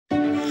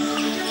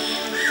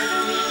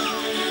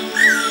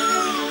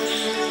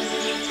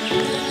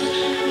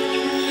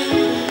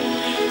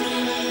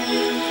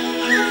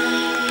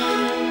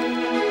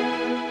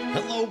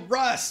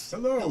Russ.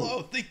 Hello.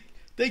 Hello.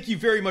 Thank you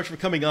very much for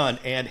coming on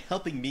and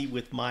helping me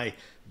with my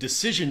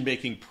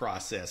decision-making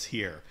process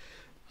here.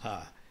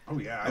 Uh, Oh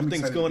yeah, how are I'm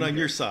things excited to going be on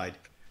your here. side?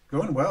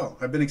 Going well.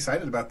 I've been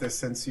excited about this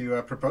since you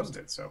proposed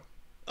it. So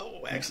Oh,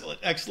 yeah. excellent,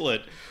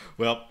 excellent.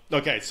 Well,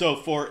 okay. So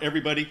for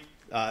everybody,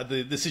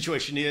 the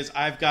situation is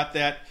I've got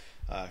that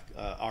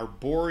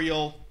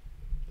arboreal.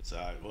 It's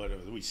what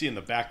we see in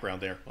the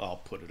background there. I'll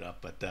put it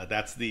up, but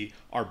that's the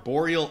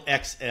Arboreal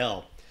XL,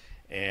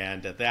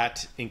 and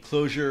that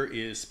enclosure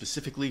is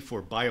specifically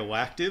for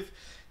bioactive.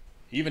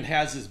 Even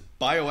has this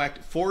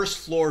bioactive forest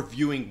floor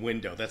viewing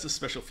window. That's a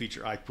special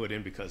feature I put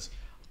in because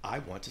I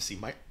want to see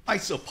my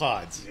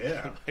isopods,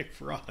 Yeah. my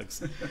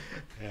frogs.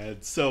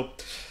 And so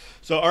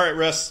all right,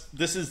 Russ,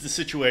 this is the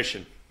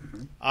situation.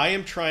 Mhm. I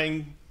am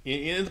trying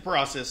in the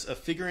process of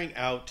figuring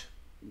out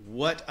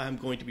what I'm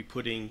going to be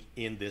putting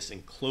in this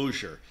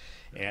enclosure.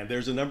 And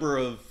there's a number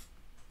of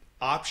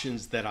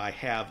options that I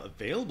have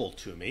available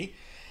to me.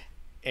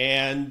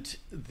 And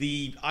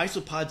the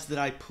isopods that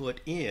I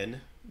put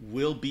in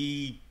will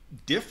be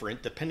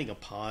different depending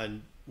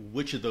upon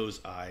which of those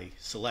I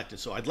selected.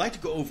 So I'd like to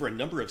go over a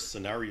number of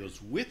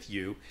scenarios with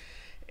you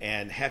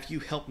and have you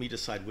help me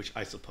decide which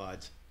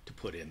isopods to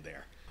put in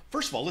there.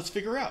 First of all, let's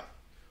figure out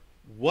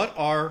what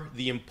are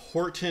the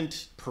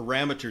important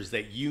parameters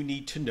that you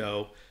need to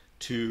know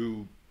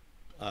to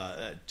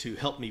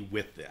help me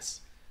with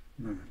this.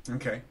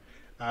 Okay.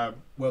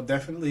 Well,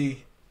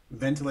 definitely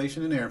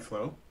ventilation and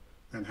airflow,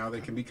 and how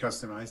they can be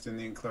customized in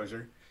the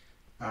enclosure.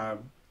 Uh,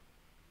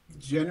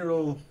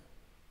 General,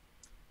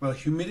 well,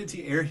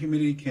 humidity, air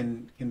humidity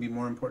can be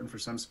more important for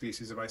some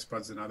species of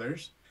isopods than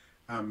others.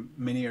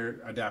 Many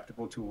are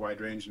adaptable to a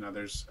wide range, and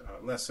others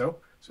less so.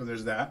 So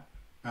there's that.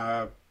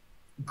 Uh,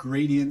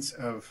 Gradients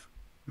of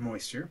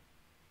moisture.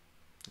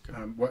 Okay.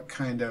 What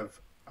kind of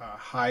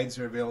hides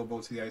are available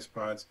to the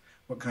isopods,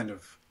 what kind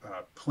of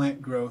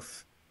plant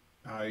growth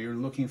you're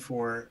looking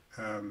for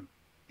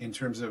in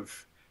terms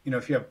of,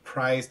 if you have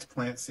prized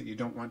plants that you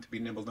don't want to be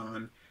nibbled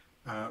on,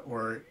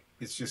 or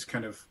it's just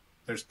kind of,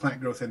 there's plant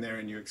growth in there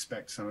and you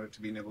expect some of it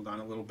to be nibbled on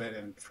a little bit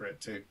and for it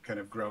to kind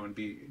of grow and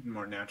be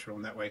more natural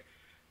in that way.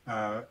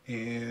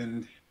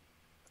 And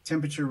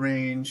temperature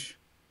range,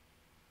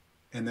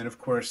 and then of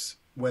course,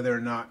 whether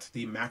or not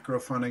the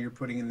macrofauna you're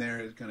putting in there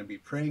is going to be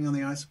preying on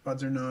the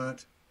isopods or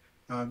not.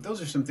 Those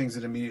are some things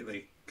that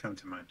immediately come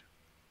to mind.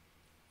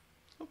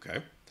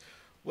 Okay.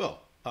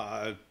 Well,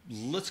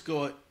 let's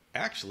go.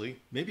 Actually,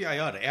 maybe I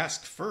ought to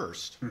ask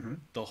first Hmm.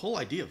 the whole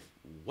idea of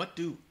what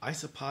do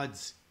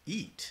isopods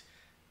eat?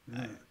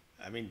 I,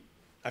 I mean,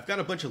 I've got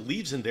a bunch of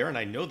leaves in there, and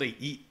I know they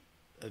eat.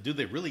 Do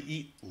they really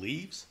eat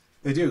leaves?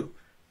 They do.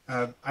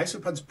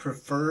 Isopods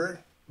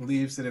prefer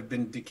leaves that have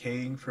been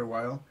decaying for a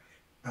while,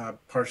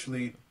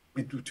 partially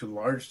to a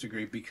large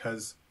degree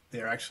because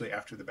they're actually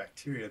after the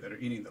bacteria that are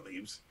eating the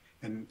leaves,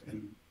 and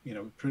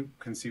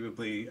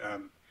conceivably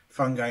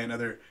fungi and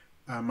other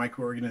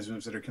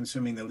microorganisms that are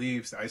consuming the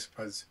leaves. The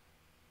isopods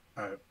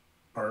uh,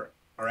 are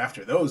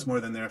after those more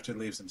than they're after the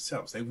leaves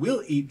themselves. They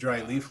will eat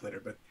dry leaf litter,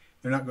 but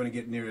they're not going to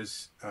get near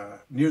as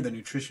near the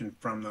nutrition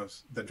from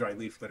the dry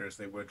leaf litter as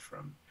they would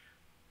from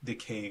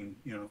decaying,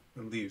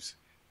 the leaves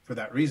for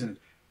that reason.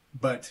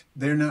 But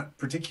they're not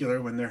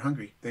particular when they're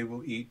hungry. They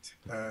will eat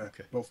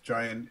Okay. both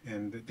dry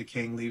and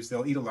decaying leaves.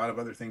 They'll eat a lot of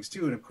other things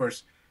too. And of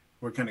course,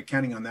 we're kind of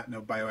counting on that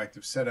no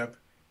bioactive setup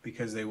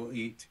because they will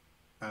eat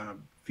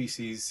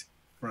feces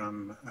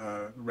from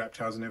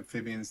reptiles and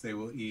amphibians. They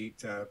will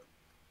eat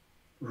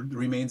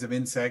remains of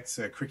insects.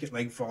 A cricket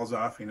leg falls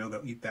off.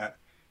 They'll eat that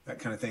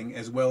kind of thing,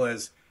 as well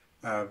as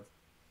uh,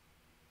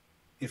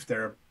 if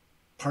there are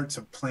parts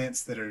of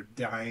plants that are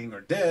dying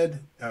or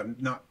dead,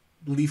 not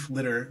leaf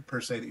litter per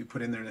se that you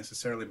put in there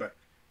necessarily, but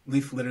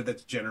leaf litter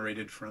that's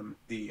generated from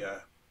the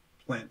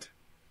plant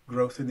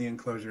growth in the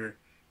enclosure,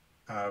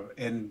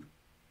 and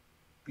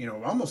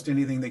almost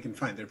anything they can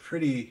find. They're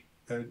pretty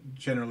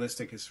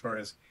generalistic as far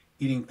as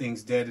eating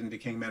things dead and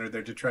decaying matter.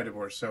 They're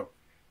detritivores, so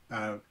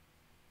uh,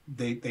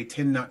 they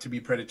tend not to be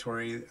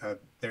predatory.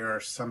 There are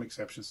some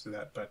exceptions to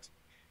that, but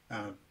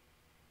uh,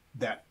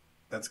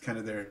 that's kind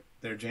of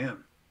their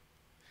jam.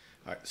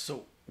 All right.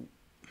 So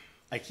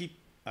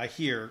I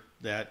hear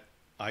that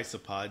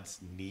isopods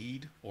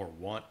need or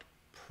want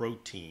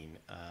protein.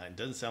 It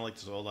doesn't sound like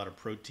there's a whole lot of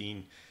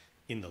protein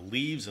in the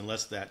leaves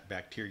unless that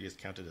bacteria is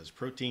counted as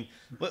protein.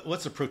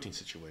 What's the protein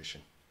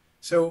situation?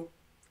 So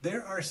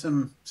there are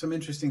some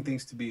interesting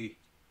things to be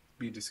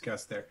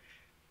discussed there.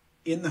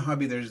 In the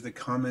hobby, there's the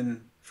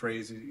common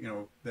phrase,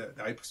 the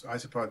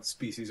isopod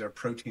species are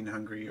protein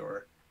hungry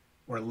or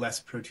less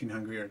protein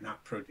hungry or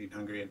not protein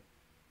hungry. And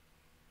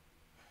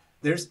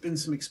there's been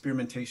some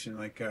experimentation,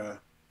 like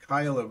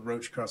Kyle of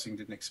Roach Crossing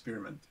did an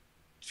experiment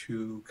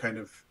to kind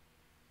of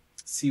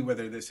see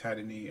whether this had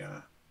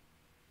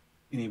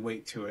any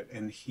weight to it,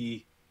 and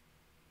he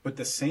put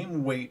the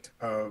same weight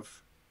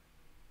of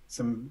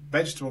some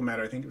vegetable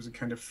matter, I think it was a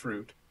kind of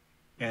fruit,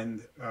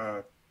 and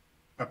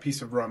a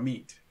piece of raw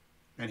meat,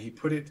 and he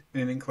put it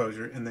in an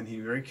enclosure, and then he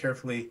very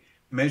carefully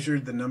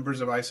measured the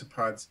numbers of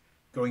isopods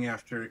going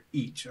after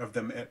each of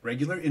them at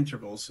regular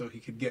intervals so he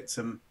could get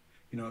some,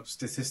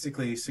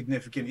 statistically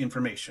significant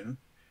information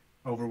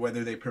over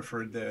whether they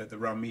preferred the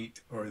raw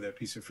meat or the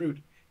piece of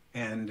fruit.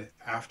 And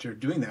after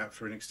doing that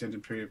for an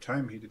extended period of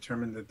time, he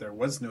determined that there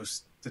was no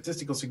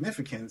statistical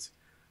significance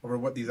over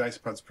what these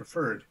isopods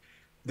preferred.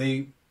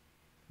 They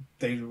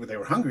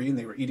were hungry and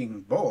they were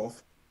eating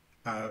both,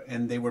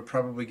 and they were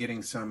probably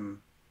getting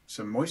some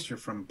moisture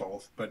from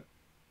both, but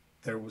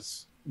there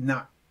was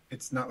not.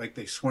 It's not like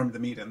they swarmed the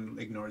meat and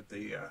ignored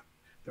the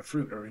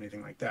fruit or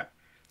anything like that.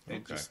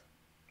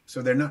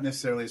 So they're not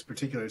necessarily as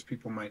particular as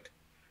people might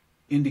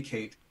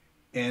indicate.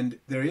 And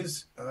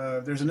there's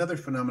another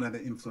phenomenon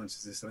that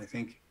influences this, and I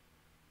think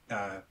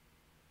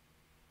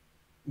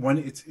one,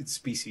 it's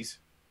species.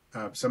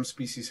 Some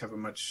species have a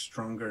much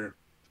stronger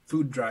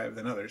food drive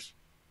than others.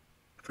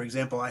 For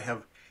example, I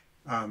have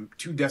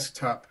two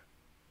desktop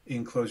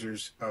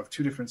enclosures of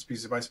two different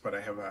species of isopod.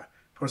 I have a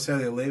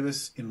Porcelia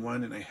laevis in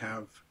one, and I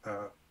have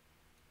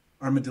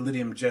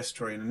Armadillidium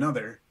gestroi in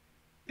another.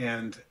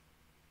 And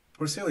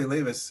Porcelia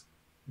laevis,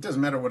 it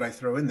doesn't matter what I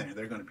throw in there,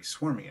 they're going to be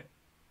swarming it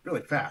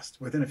really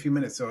fast. Within a few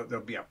minutes,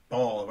 there'll be a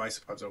ball of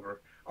isopods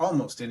over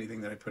almost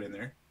anything that I put in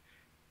there.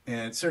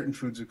 And certain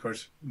foods, of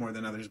course, more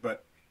than others,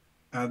 but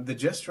the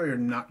gestroi are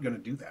not going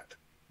to do that.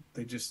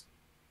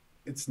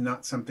 It's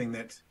not something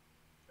that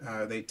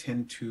they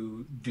tend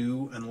to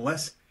do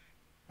unless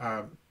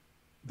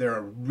there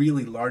are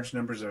really large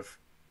numbers of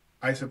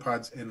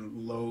isopods and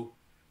low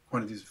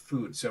quantities of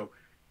food. So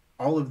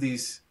all of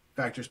these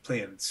factors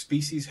play in.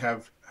 Species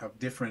have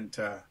different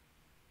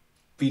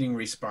feeding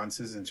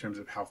responses in terms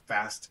of how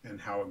fast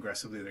and how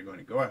aggressively they're going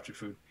to go after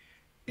food,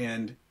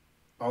 and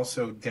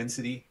also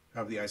density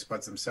of the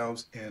isopods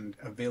themselves and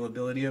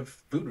availability of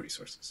food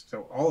resources.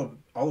 So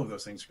all of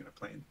those things are going to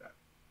play into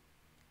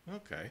that.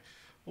 Okay.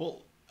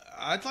 Well,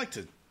 I'd like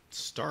to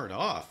start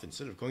off,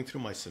 instead of going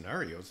through my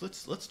scenarios,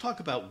 let's talk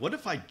about, what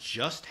if I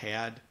just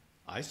had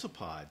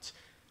isopods?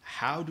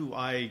 How do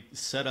I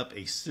set up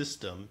a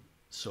system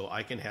so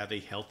I can have a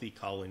healthy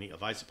colony of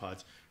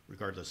isopods,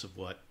 regardless of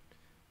what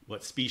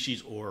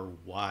species or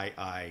why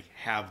I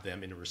have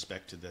them in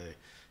respect to the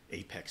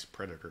apex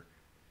predator?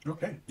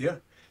 Okay, yeah.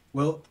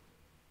 Well,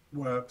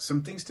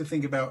 some things to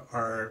think about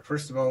are,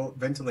 first of all,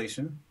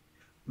 ventilation.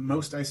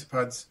 Most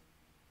isopods,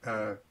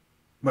 all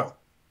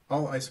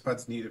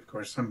isopods need, of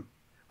course, some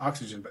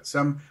oxygen, but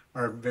some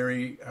are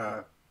very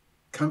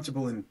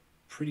comfortable in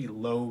pretty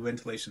low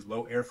ventilation,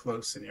 low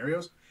airflow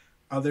scenarios.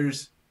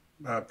 Others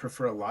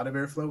prefer a lot of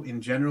airflow.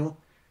 In general,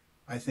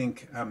 I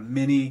think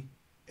many,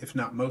 if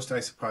not most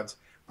isopods,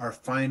 are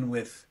fine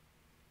with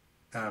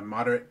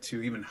moderate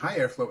to even high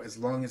airflow as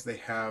long as they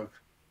have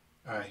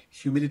a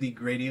humidity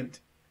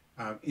gradient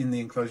in the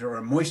enclosure, or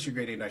a moisture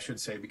gradient, I should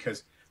say,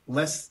 because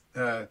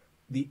the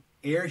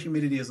air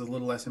humidity is a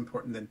little less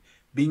important than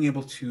being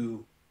able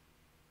to,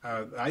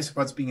 the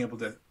isopods being able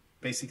to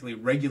basically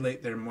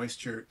regulate their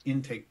moisture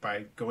intake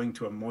by going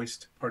to a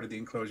moist part of the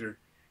enclosure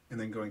and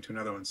then going to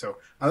another one. So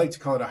I like to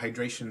call it a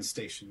hydration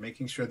station,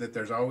 making sure that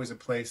there's always a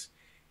place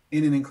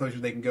in an enclosure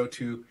they can go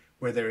to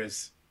where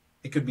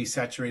it could be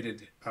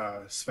saturated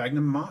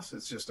sphagnum moss.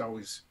 It's just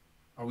always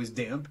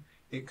damp.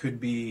 It could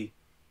be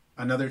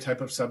another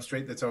type of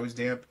substrate that's always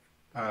damp.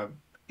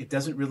 It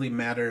doesn't really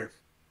matter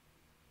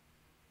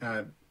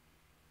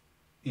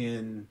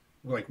in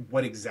like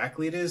what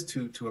exactly it is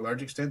to a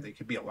large extent. They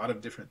could be a lot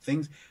of different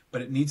things,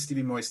 but it needs to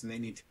be moist, and they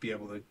need to be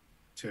able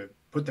to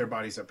put their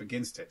bodies up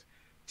against it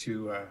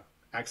to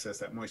access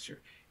that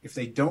moisture. If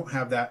they don't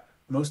have that,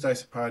 most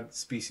isopod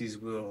species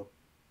will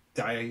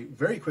die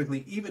very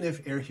quickly, even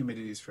if air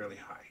humidity is fairly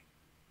high.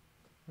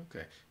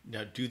 Okay.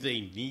 Now, do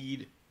they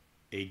need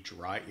a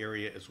dry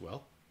area as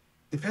well?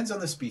 Depends on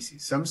the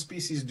species. Some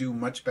species do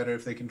much better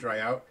if they can dry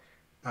out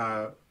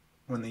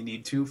when they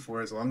need to,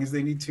 for as long as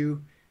they need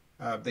to.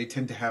 They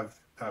tend to have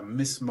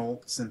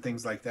mismolts and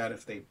things like that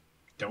if they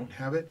don't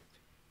have it.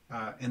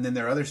 And then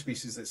there are other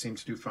species that seem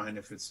to do fine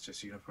if it's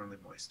just uniformly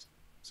moist.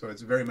 So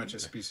it's very much a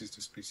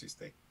species-to-species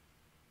thing.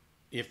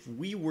 If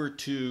we were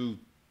to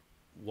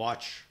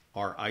watch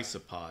our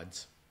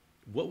isopods,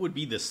 what would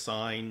be the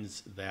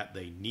signs that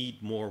they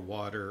need more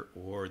water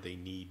or they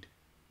need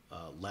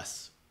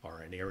less, or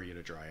an area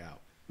to dry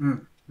out?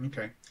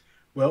 Okay.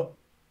 Well,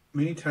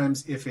 many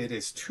times if it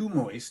is too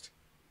moist,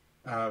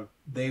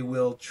 they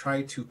will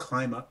try to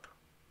climb up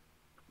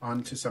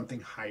onto something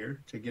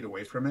higher to get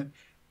away from it.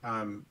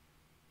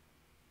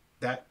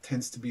 That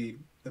tends to be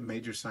the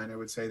major sign, I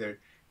would say.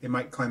 They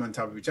might climb on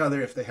top of each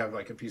other. If they have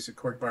like a piece of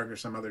cork bark or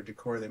some other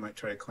decor, they might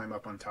try to climb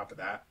up on top of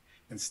that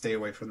and stay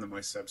away from the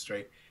moist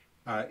substrate.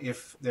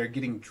 If they're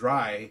getting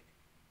dry,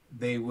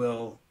 they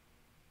will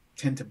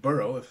tend to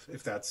burrow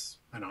if that's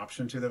an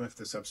option to them, if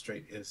the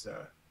substrate is...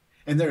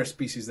 and there are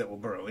species that will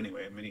burrow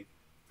anyway, many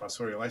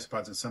fossorial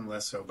isopods and some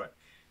less so, but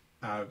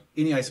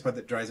any isopod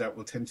that dries out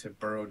will tend to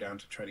burrow down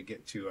to try to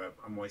get to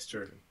a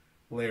moisture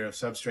layer of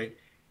substrate.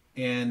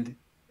 And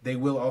they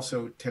will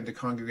also tend to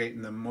congregate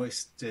in the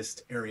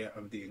moistest area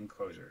of the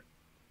enclosure.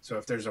 So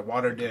if there's a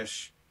water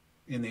dish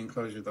in the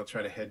enclosure, they'll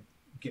try to head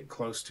get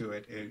close to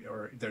it,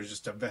 or there's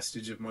just a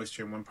vestige of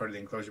moisture in one part of the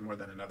enclosure more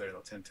than another,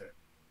 they'll tend to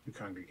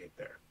congregate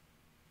there.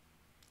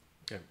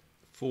 Okay.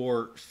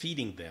 For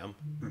feeding them,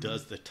 Mm-hmm.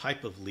 does the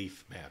type of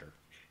leaf matter?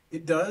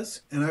 It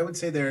does, and I would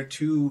say there are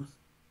two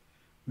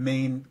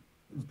main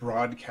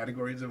broad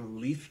categories of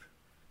leaf.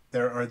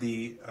 There are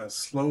the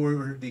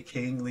slower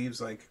decaying leaves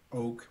like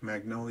oak,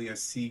 magnolia,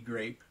 sea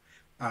grape,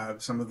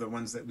 some of the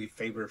ones that we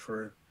favor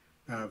for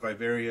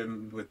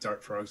vivarium with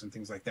dart frogs and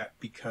things like that,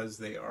 because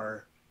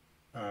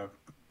uh,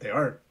 they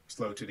are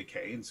slow to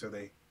decay, and so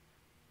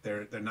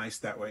they're nice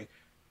that way.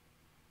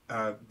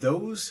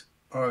 Those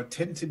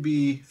tend to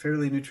be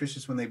fairly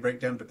nutritious when they break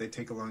down, but they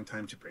take a long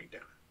time to break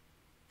down.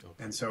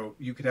 Okay. And so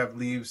you could have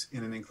leaves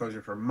in an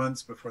enclosure for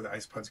months before the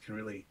isopods can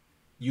really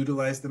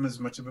utilize them as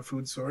much of a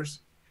food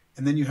source.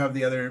 And then you have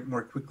the other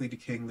more quickly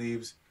decaying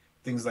leaves,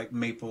 things like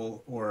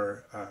maple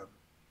or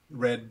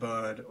red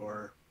bud,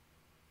 or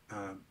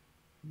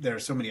there are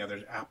so many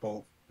others,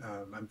 apple.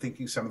 I'm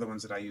thinking some of the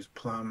ones that I use,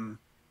 plum,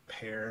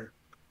 pear,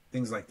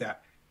 things like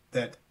that,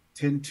 that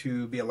tend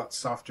to be a lot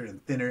softer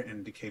and thinner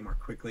and decay more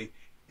quickly.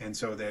 And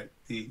so that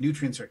the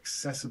nutrients are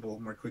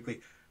accessible more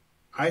quickly.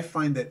 I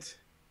find that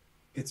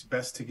it's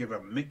best to give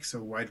a mix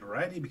of wide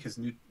variety, because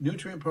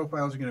nutrient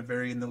profiles are going to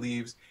vary in the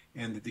leaves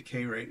and the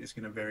decay rate is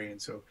going to vary.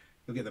 And so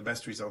you'll get the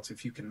best results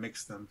if you can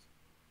mix them.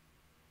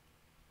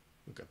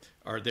 Okay.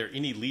 Are there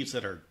any leaves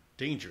that are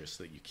dangerous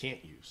that you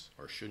can't use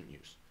or shouldn't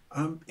use?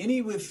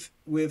 Any with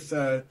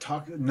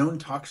known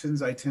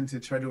toxins, I tend to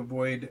try to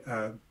avoid,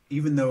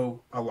 even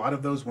though a lot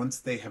of those, once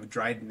they have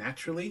dried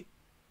naturally,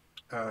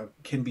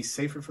 can be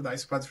safer for the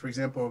isopods. For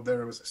example,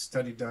 there was a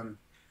study done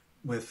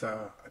with,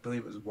 I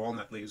believe it was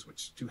walnut leaves,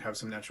 which do have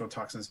some natural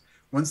toxins.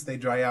 Once they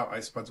dry out,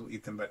 isopods will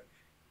eat them, but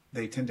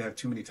they tend to have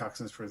too many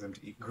toxins for them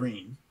to eat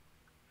green.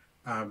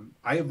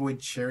 I avoid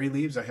cherry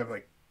leaves. I have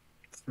like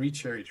 3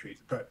 cherry trees,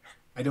 but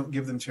I don't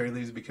give them cherry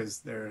leaves because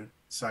there are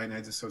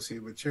cyanides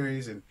associated with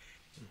cherries and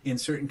in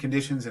certain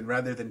conditions. And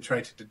rather than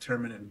try to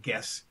determine and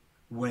guess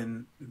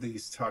when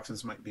these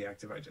toxins might be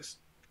active, I just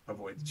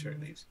avoid the cherry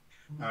leaves.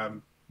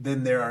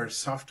 Then there are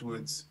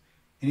softwoods,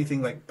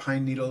 anything like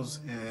pine needles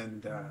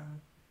and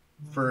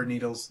fir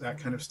needles, that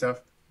kind of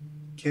stuff,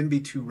 can be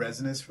too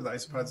resinous for the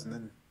isopods, and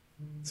then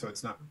so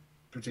it's not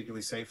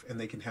particularly safe, and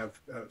they can have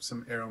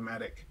some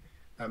aromatic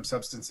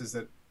substances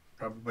that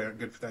probably aren't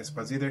good for the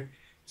isopods either.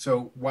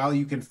 So while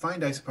you can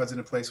find isopods in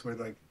a place where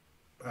like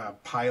a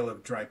pile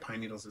of dry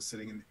pine needles is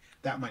sitting, and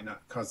that might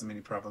not cause them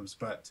any problems,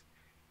 but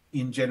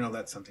in general,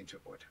 that's something to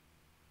avoid.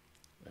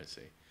 I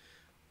see.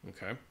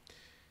 Okay.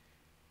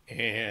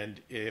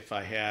 And if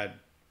I had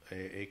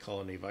a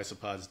colony of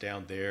isopods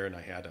down there, and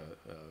I had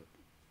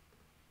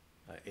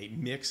a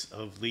mix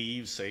of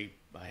leaves, say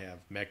I have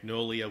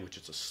magnolia, which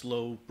is a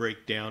slow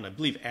breakdown. I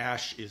believe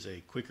ash is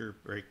a quicker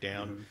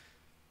breakdown. Mm-hmm.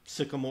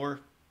 Sycamore,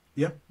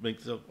 yeah,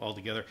 mix it all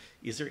together.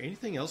 Is there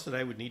anything else that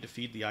I would need to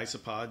feed the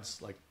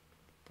isopods? Like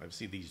I've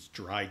seen these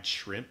dried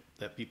shrimp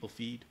that people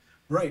feed.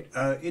 Right.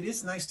 It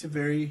is nice to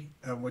vary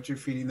what you're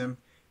feeding them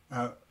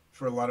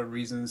for a lot of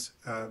reasons.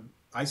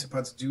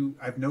 Isopods do,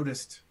 I've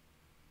noticed,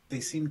 they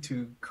seem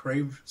to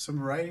crave some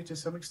variety to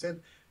some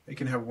extent. They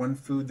can have one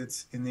food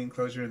that's in the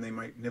enclosure and they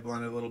might nibble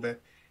on it a little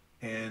bit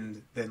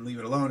and then leave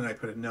it alone, and I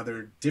put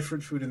another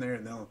different food in there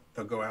and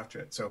they'll go after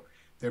it. So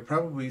they're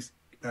probably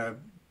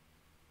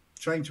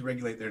trying to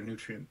regulate their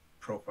nutrient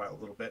profile a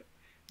little bit.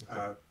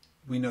 Okay.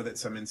 We know that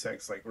some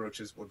insects like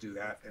roaches will do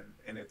that,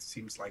 and it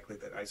seems likely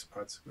that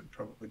isopods would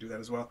probably do that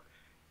as well.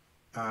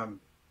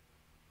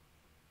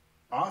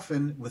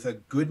 Often with a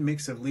good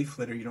mix of leaf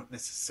litter, you don't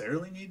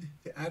necessarily need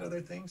to add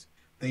other things.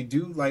 They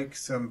do like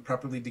some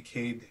properly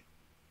decayed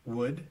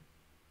wood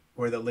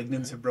where the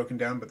lignins have broken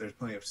down, but there's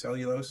plenty of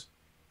cellulose.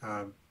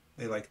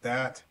 They like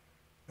that.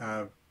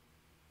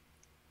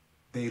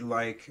 They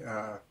like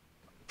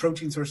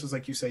protein sources,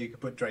 like you say. You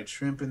could put dried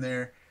shrimp in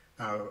there.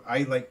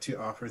 I like to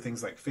offer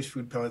things like fish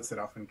food pellets that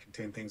often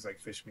contain things like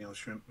fish meal,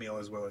 shrimp meal,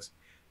 as well as,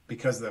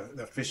 because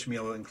the fish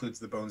meal includes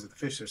the bones of the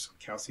fish, there's some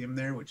calcium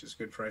there, which is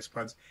good for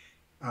isopods.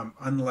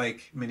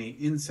 Unlike many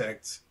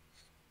insects,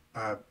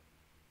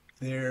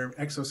 their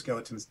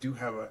exoskeletons do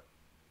have a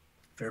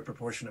fair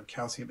proportion of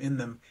calcium in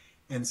them,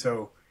 and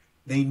so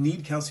they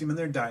need calcium in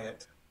their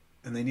diet,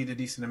 and they need a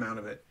decent amount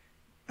of it.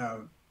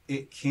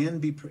 It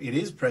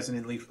is present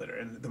in leaf litter,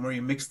 and the more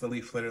you mix the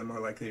leaf litter, the more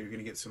likely you're going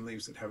to get some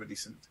leaves that have a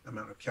decent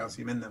amount of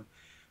calcium in them.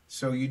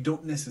 So you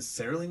don't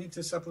necessarily need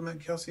to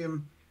supplement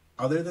calcium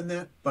other than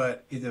that,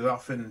 but the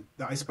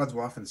isopods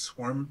will often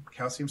swarm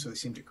calcium, so they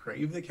seem to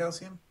crave the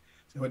calcium.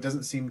 So it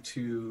doesn't seem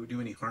to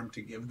do any harm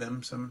to give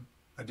them some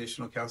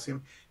additional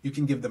calcium. You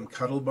can give them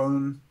cuttle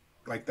bone,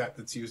 like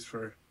that's used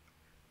for,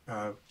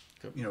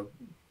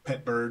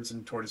 pet birds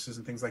and tortoises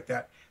and things like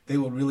that. They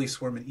will really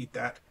swarm and eat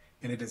that,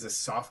 and it is a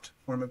soft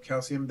form of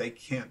calcium. They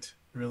can't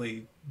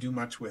really do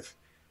much with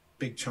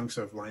big chunks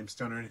of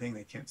limestone or anything.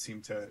 They can't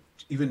seem to,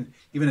 even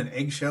an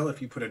eggshell,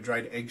 if you put a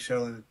dried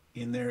eggshell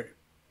in there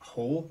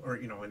whole, or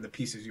in the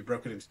pieces, you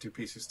broke it into 2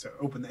 pieces to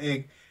open the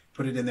egg,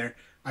 put it in there.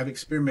 I've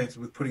experimented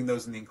with putting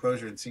those in the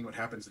enclosure and seeing what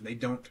happens, and they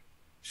don't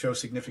show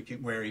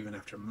significant wear even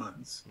after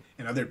months,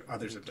 and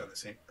others have done the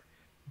same.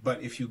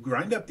 But if you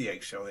grind up the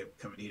eggshell, they will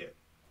come and eat it.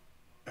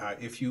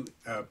 If you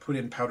put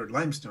in powdered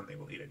limestone, they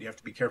will eat it. You have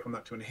to be careful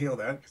not to inhale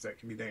that because that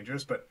can be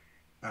dangerous. But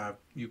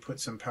you put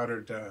some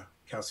powdered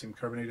calcium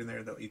carbonate in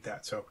there, they'll eat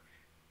that. So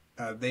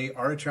they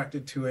are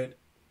attracted to it.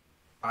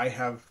 I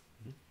have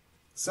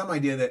some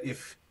idea that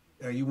if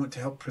you want to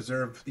help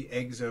preserve the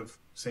eggs of,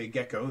 say,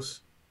 geckos,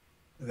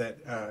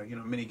 that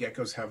many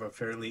geckos have a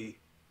fairly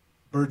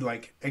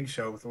bird-like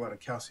eggshell with a lot of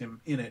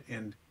calcium in it,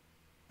 and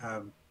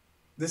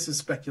this is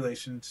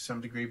speculation to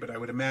some degree, but I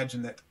would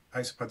imagine that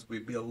isopods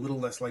would be a little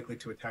less likely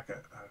to attack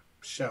a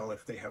shell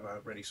if they have a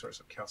ready source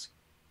of calcium.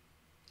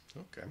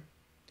 Okay.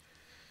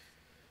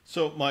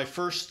 So my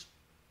first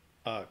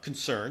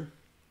concern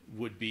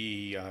would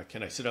be,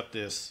 can I set up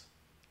this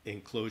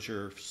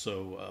enclosure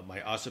so my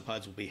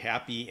isopods will be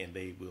happy and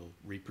they will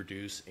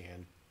reproduce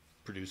and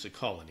produce a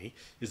colony?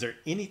 Is there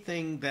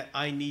anything that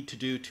I need to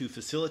do to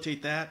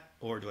facilitate that,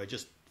 or do I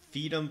just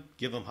feed them,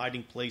 give them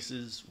hiding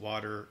places,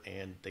 water,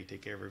 and they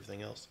take care of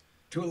everything else?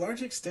 To a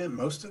large extent,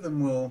 most of them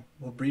will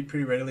breed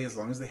pretty readily as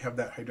long as they have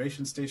that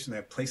hydration station. They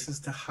have places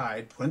to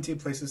hide, plenty of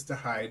places to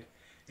hide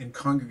and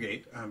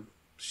congregate.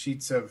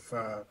 Sheets of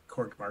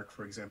cork bark,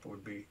 for example,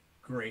 would be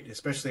great,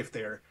 especially if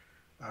they're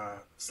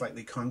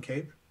slightly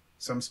concave.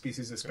 Some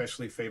species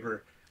especially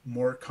favor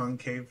more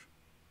concave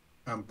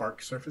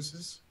bark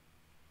surfaces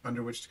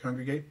under which to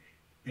congregate.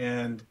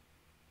 And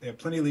they have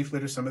plenty of leaf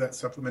litter, some of that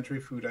supplementary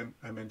food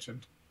I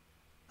mentioned.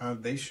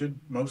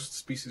 Most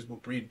species will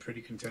breed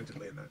pretty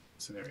contentedly in that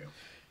scenario.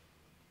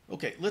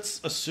 Okay,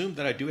 let's assume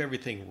that I do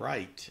everything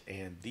right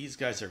and these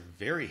guys are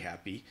very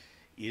happy.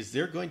 Is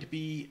there going to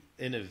be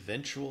an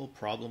eventual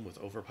problem with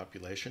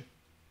overpopulation?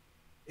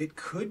 It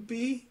could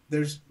be.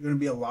 There's going to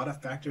be a lot of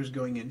factors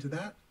going into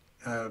that.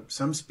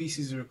 Some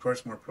species are, of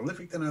course, more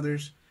prolific than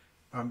others.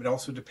 It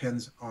also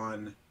depends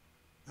on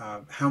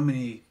how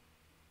many,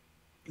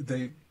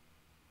 the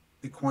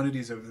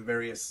quantities of the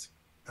various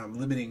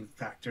limiting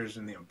factors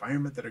in the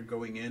environment that are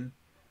going in,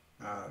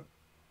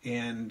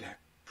 and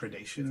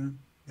predation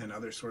and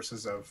other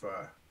sources of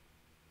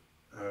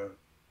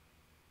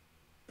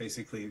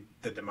basically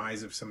the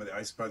demise of some of the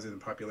isopods in the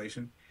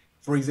population.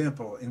 For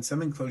example, in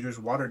some enclosures,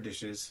 water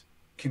dishes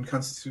can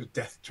constitute a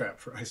death trap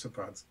for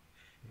isopods,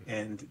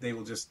 and they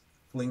will just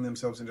fling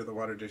themselves into the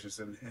water dishes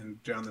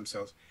and drown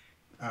themselves.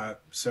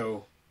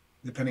 So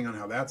depending on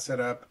how that's set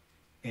up,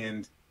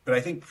 but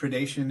I think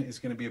predation is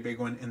going to be a big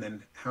one, and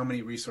then how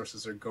many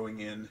resources are going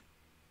in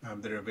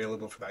that are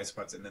available for the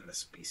isopods, and then the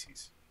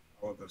species.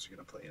 All of those are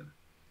going to play in.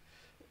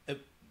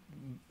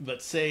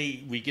 But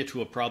say we get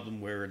to a problem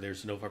where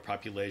there's an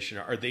overpopulation,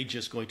 are they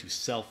just going to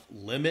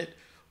self-limit,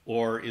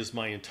 or is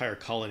my entire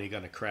colony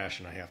going to crash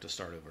and I have to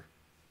start over?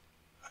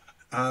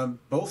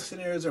 Both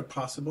scenarios are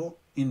possible.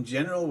 In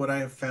general, what I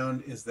have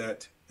found is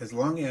that as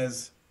long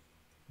as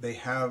they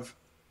have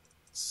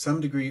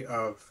some degree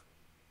of,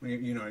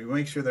 you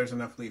make sure there's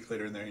enough leaf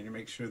litter in there, and you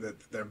make sure that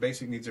their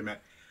basic needs are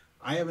met.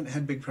 I haven't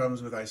had big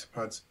problems with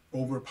isopods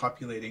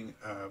overpopulating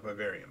a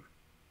vivarium.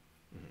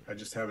 I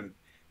just haven't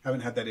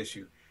had that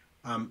issue.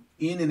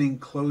 In an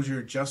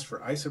enclosure just for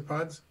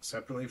isopods,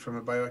 separately from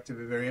a bioactive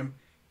vivarium,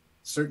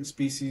 certain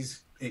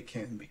species, it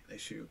can be an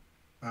issue.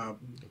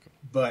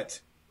 But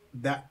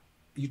that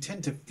you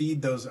tend to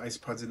feed those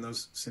isopods in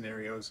those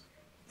scenarios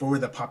for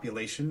the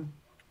population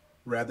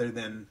rather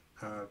than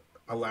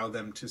allow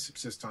them to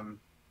subsist on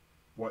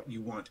what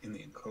you want in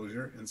the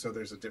enclosure. And so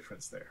there's a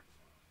difference there.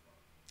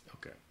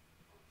 Okay.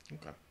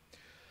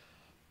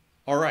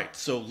 All right.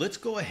 So let's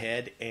go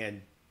ahead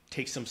and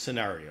take some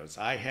scenarios.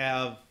 I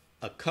have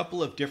a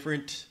couple of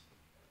different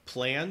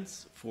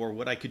plans for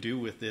what I could do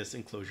with this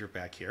enclosure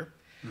back here.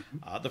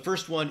 The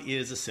first one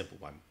is a simple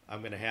one. I'm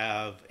going to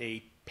have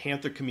a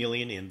panther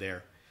chameleon in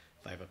there.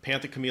 If I have a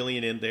panther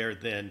chameleon in there,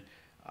 then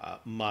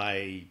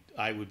I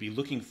would be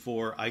looking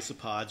for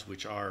isopods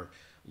which are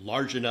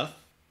large enough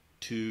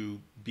to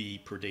be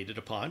predated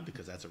upon,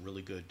 because that's a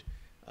really good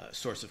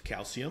source of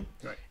calcium.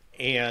 Right.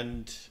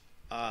 And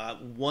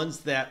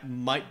ones that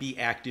might be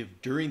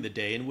active during the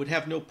day and would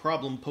have no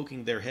problem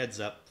poking their heads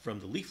up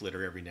from the leaf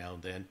litter every now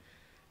and then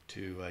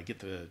to get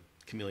the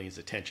chameleon's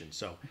attention.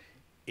 So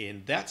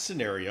in that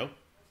scenario,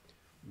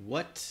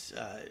 what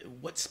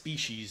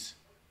species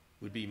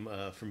would be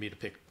for me to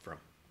pick from?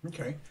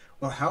 Okay.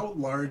 Well, how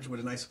large would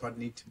an isopod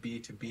need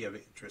to be of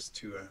interest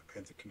to a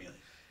panther chameleon?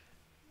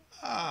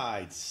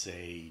 I'd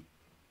say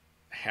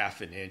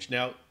half an inch.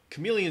 Now,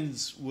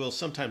 chameleons will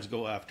sometimes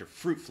go after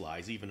fruit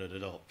flies, even an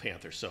adult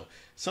panther. So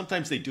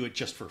sometimes they do it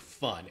just for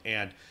fun.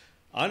 And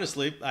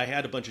honestly, I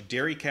had a bunch of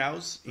dairy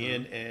cows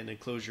in an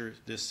enclosure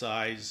this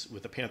size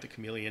with a panther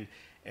chameleon.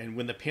 And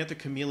when the panther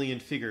chameleon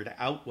figured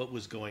out what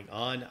was going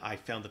on, I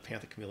found the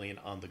panther chameleon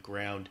on the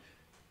ground,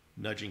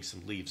 nudging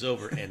some leaves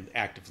over and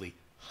actively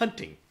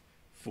hunting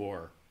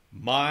for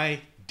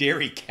my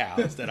dairy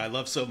cows that I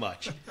love so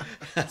much.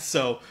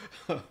 So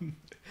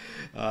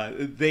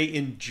they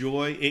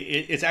enjoy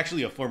it. It's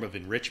actually a form of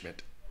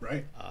enrichment,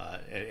 right?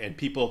 And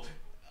people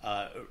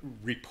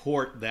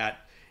report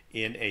that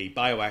in a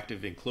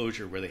bioactive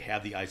enclosure where they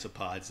have the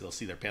isopods. They'll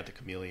see their panther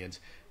chameleons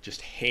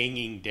just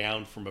hanging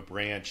down from a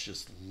branch,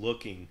 just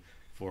looking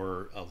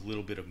for a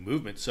little bit of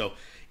movement. So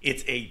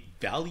it's a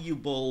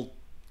valuable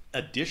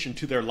addition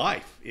to their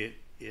life. It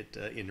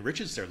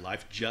enriches their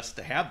life just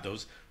to have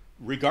those,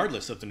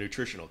 regardless of the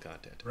nutritional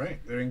content. Right.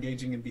 They're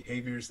engaging in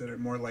behaviors that are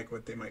more like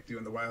what they might do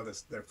in the wild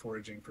as they're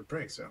foraging for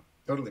prey. So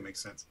totally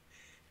makes sense.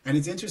 And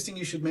it's interesting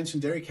you should mention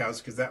dairy cows,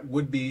 because that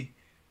would be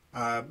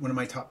one of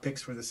my top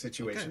picks for the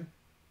situation.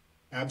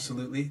 Okay.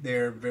 Absolutely.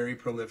 They're very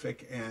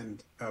prolific.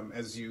 And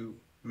as you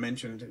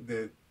mentioned,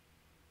 the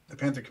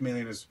panther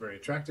chameleon is very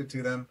attracted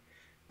to them.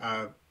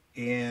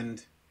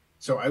 And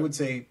so I would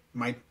say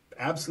my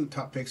absolute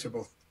top picks are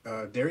both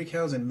dairy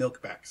cows and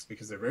milkbacks,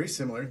 because they're very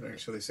similar. They're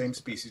actually the same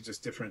species,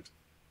 just different.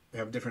 They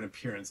have different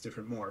appearance,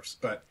 different morphs,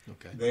 but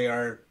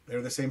they're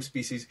the same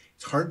species.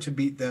 It's hard to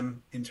beat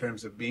them in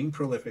terms of being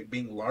prolific,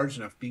 being large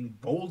enough, being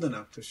bold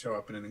enough to show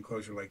up in an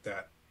enclosure like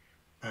that,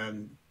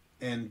 and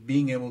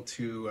being able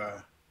to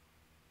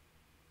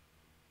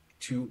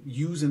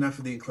use enough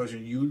of the enclosure,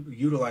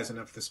 utilize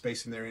enough of the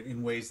space in there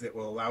in ways that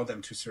will allow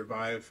them to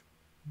survive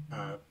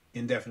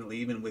indefinitely,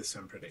 even with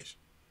some predation.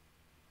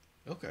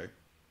 Okay.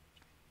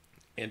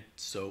 And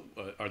so,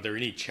 are there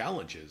any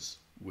challenges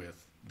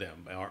with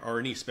them, or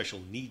any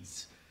special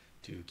needs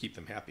to keep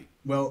them happy?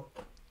 Well,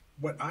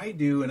 what I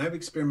do, and I've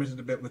experimented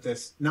a bit with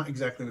this, not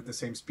exactly with the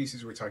same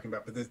species we're talking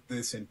about, but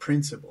this in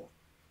principle,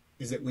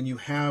 is that when you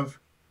have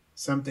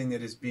something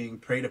that is being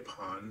preyed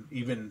upon,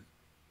 even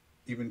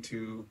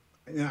to,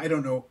 I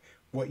don't know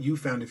what you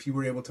found, if you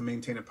were able to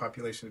maintain a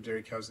population of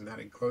dairy cows in that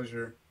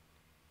enclosure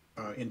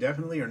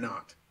indefinitely or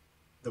not.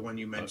 The one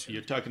you mentioned.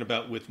 You're talking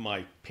about with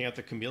my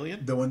panther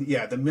chameleon? The one,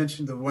 yeah, the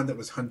one that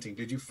was hunting.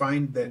 Did you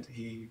find that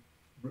he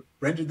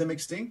rendered them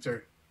extinct,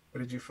 or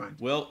what did you find?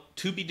 Well,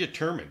 to be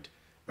determined.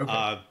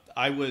 Okay.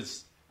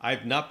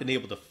 I've not been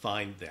able to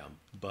find them,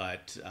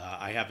 but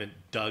I haven't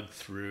dug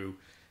through.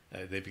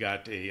 They've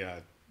got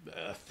a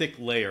thick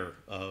layer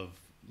of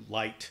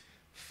light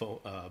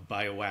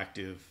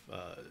bioactive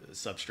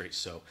substrates,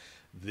 so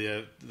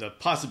the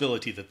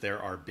possibility that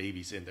there are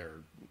babies in there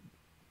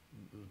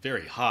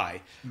very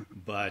high,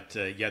 but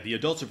yeah, the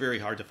adults are very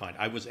hard to find.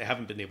 I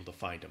haven't been able to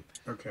find them.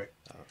 Okay,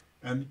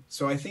 and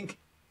so I think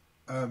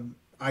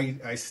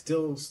I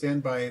still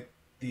stand by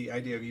the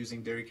idea of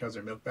using dairy cows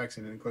or milkbacks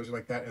in an enclosure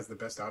like that as the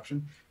best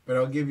option. But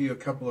I'll give you a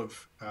couple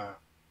of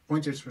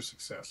pointers for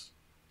success.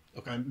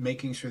 Okay, I'm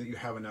making sure that you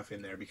have enough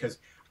in there, because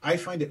I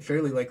find it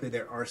fairly likely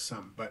there are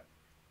some, but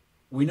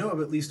we know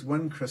of at least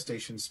one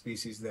crustacean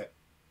species that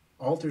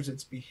alters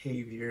its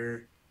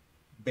behavior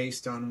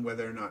based on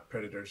whether or not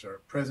predators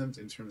are present,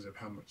 in terms of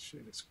how much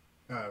it is,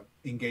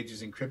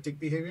 engages in cryptic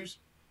behaviors.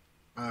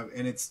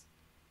 And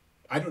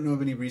I don't know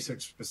of any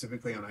research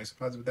specifically on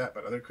isopods with that,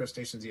 but other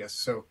crustaceans, yes.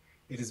 So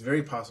it is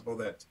very possible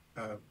that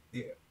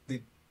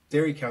the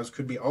dairy cows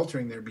could be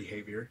altering their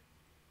behavior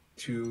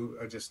to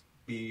just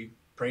be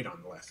preyed on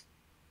less.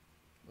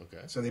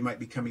 Okay. So they might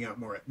be coming out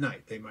more at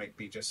night. They might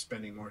be just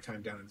spending more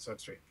time down in the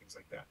substrate, things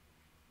like that.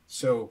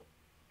 So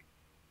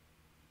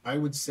I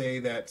would say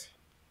that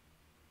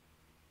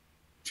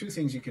two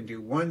things you can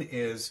do. One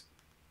is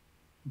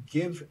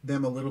give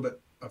them a little bit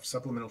of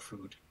supplemental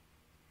food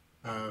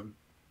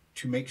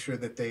to make sure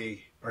that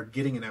they are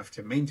getting enough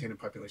to maintain a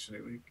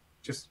population.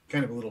 Just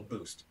kind of a little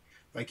boost.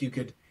 Like you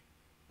could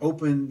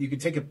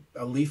take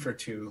a leaf or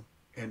two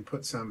and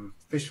put some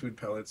fish food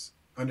pellets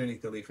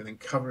underneath the leaf and then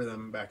cover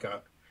them back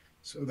up,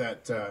 so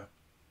that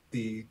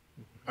the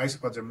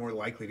isopods are more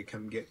likely to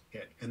come get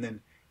it. And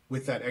then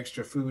with that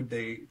extra food,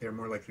 they're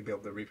more likely to be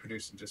able to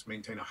reproduce and just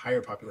maintain a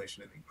higher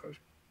population in the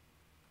enclosure.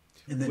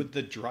 And then, would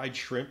the dried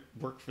shrimp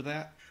work for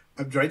that?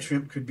 A dried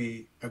shrimp could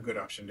be a good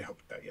option to help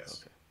with that,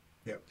 yes. Okay.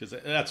 Yeah.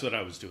 Because that's what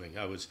I was doing.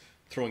 I was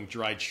throwing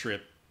dried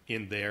shrimp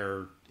in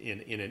there in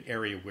an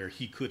area where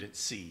he couldn't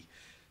see.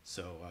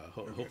 So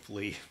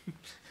hopefully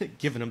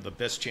giving him the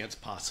best chance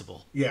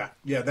possible. Yeah,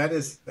 that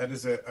is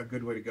a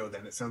good way to go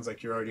then. It sounds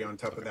like you're already on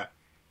top of that.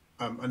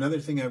 Another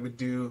thing I would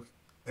do,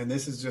 and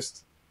this is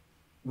just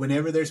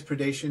whenever there's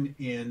predation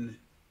in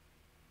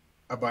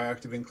a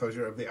bioactive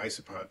enclosure of the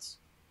isopods,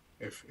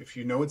 if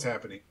you know what's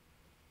happening,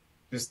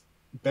 just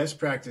best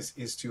practice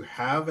is to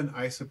have an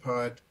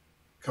isopod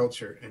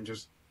culture and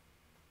just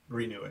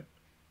renew it.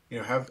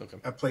 Have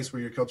a place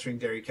where you're culturing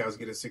dairy cows,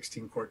 get a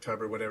 16-quart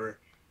tub or whatever,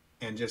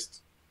 and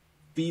just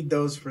feed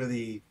those for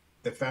the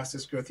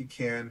fastest growth you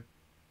can.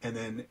 And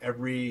then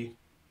every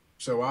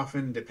so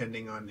often,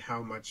 depending on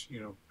how much,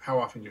 how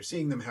often you're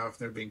seeing them, how often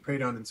they're being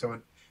preyed on and so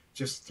on,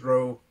 just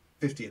throw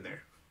 50 in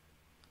there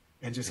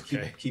and just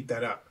keep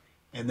that up.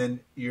 And then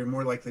you're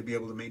more likely to be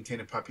able to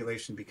maintain a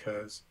population,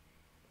 because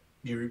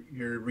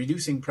you're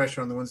reducing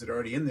pressure on the ones that are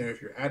already in there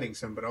if you're adding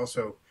some, but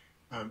also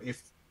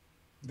if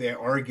they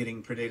are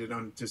getting predated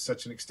on to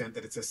such an extent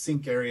that it's a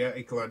sink area,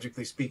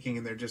 ecologically speaking,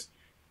 and they're just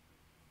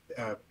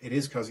it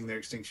is causing their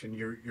extinction,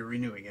 you're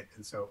renewing it,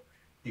 and so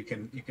you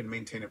can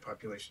maintain a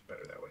population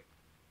better that way.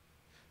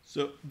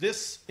 So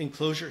this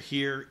enclosure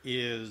here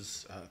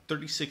is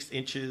 36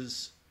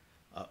 inches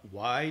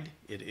wide.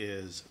 It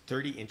is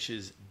 30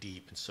 inches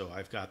deep. And so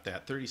I've got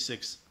that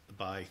 36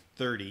 by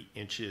 30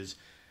 inches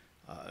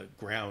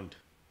ground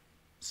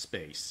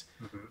space.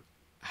 Mm-hmm.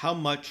 How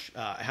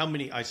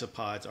many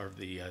isopods of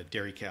the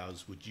dairy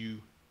cows would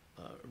you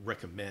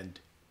recommend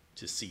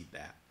to seed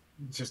that?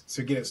 Just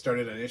to get it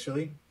started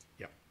initially,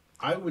 Yeah.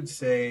 I would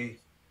say,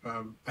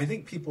 I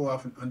think people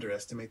often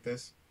underestimate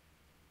this.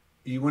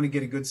 You want to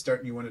get a good start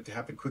and you want it to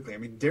happen quickly. I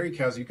mean, dairy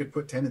cows, you could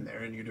put 10 in there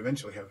and you'd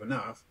eventually have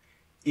enough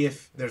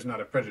if there's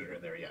not a predator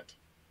in there yet.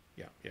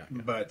 Yeah.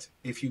 But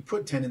if you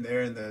put 10 in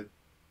there and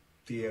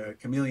the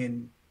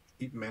chameleon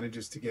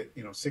manages to get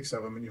 6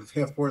 of them and you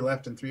have 4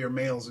 left and 3 are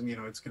males, and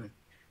it's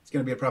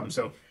gonna be a problem.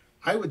 So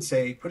I would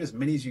say put as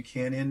many as you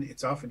can in.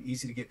 It's often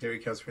easy to get dairy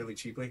cows fairly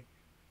cheaply.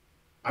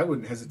 I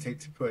wouldn't hesitate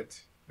to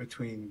put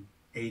between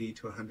 80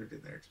 to 100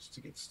 in there just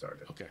to get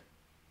started. Okay.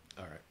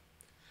 All right.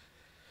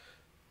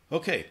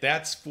 Okay,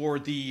 that's for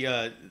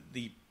the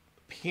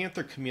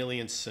panther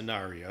chameleon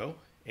scenario.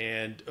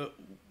 And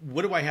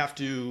what do I have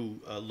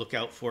to look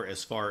out for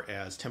as far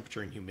as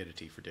temperature and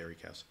humidity for dairy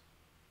cows?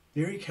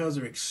 Dairy cows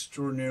are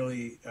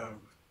extraordinarily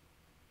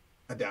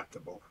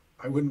adaptable.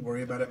 I wouldn't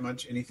worry about it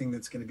much. Anything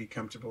that's going to be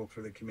comfortable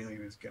for the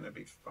chameleon is going to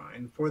be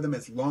fine for them,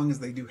 as long as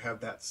they do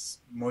have that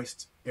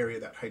moist area,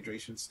 that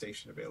hydration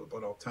station available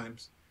at all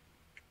times.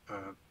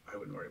 I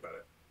wouldn't worry about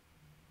it.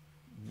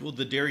 Will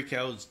the dairy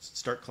cows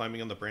start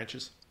climbing on the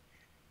branches?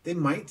 They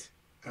might.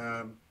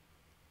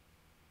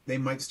 They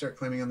might start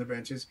climbing on the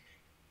branches.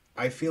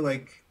 I feel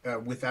like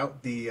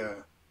without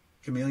the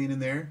chameleon in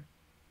there,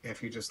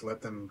 if you just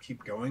let them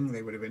keep going,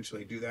 they would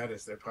eventually do that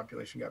as their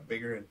population got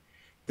bigger. And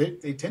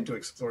they tend to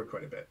explore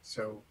quite a bit,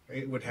 so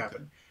it would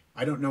happen.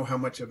 Okay. I don't know how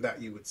much of that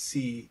you would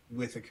see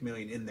with a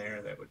chameleon in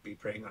there that would be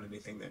preying on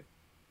anything that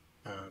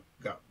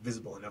got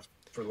visible enough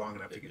for long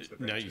enough to get to the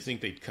branches. Now, you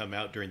think they'd come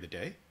out during the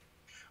day?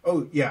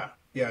 Oh, yeah.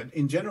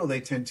 In general, they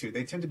tend to.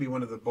 They tend to be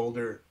one of the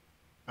bolder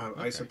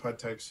isopod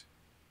types,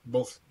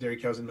 both dairy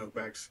cows and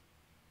milkbacks.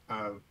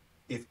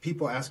 If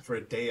people ask for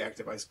a day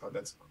active isopod,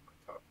 that's on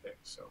my top pick.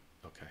 So.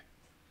 Okay.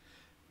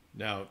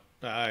 Now,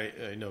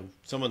 I know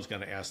someone's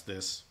going to ask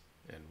this,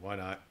 and why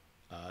not?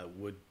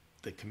 Would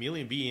the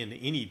chameleon be in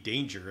any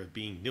danger of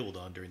being nibbled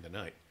on during the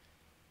night?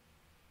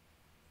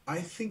 I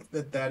think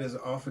that is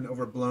often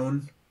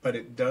overblown, but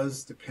it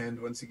does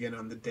depend, once again,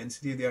 on the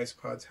density of the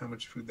isopods, how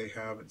much food they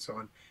have, and so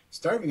on.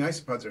 Starving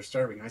isopods are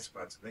starving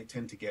isopods, and they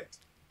tend to get,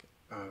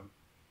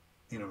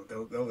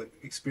 they'll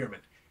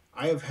experiment.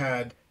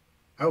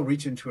 I'll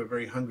reach into a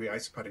very hungry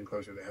isopod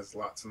enclosure that has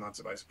lots and lots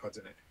of isopods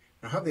in it.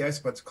 I'll have the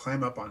isopods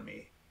climb up on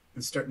me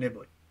and start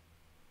nibbling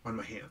on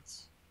my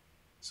hands.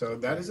 So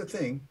that is a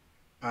thing.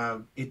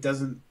 It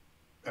doesn't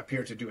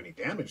appear to do any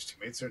damage to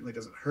me. It certainly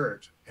doesn't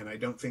hurt, and I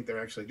don't think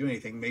they're actually doing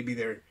anything. Maybe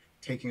they're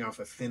taking off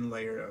a thin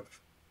layer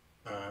of,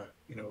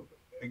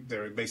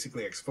 they're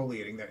basically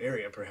exfoliating that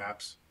area,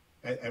 perhaps,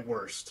 at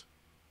worst.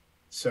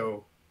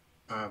 So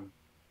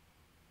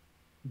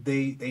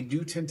they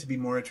do tend to be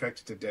more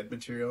attracted to dead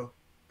material.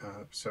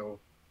 So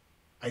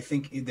I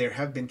think there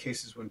have been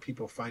cases when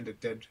people find a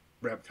dead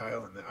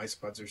reptile and the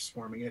isopods are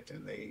swarming it,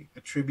 and they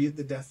attribute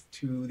the death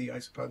to the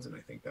isopods, and I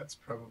think that's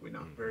probably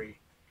not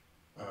very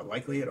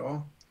likely at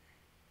all.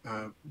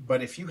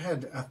 But if you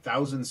had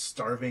 1,000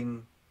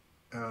 starving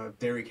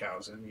dairy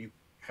cows and you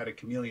had a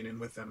chameleon in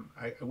with them,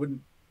 I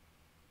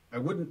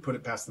wouldn't put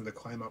it past them to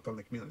climb up on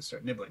the chameleon and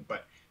start nibbling,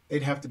 but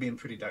they'd have to be in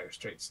pretty dire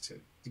straits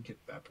to get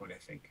to that point, I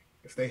think.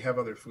 If they have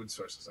other food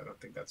sources, I don't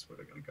think that's where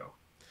they're going to go.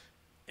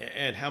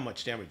 And how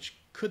much damage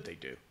could they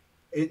do?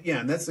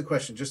 And that's the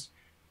question. Just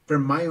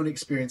from my own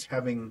experience,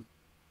 having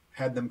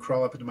had them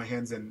crawl up into my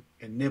hands and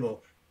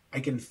nibble, I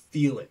can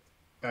feel it.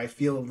 I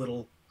feel a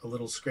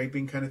little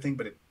scraping kind of thing,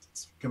 but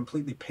it's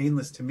completely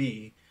painless to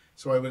me.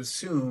 So I would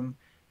assume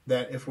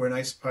that if an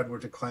isopod were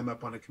to climb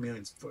up on a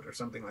chameleon's foot or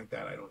something like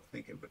that, I don't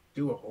think it would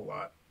do a whole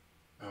lot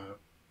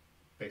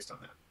based on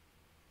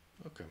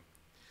that. Okay.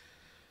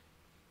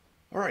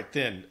 All right,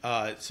 then.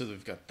 So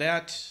we've got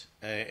that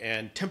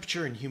and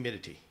temperature and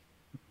humidity.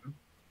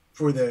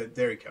 For the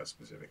dairy cow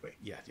specifically.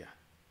 Yeah.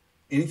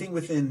 Anything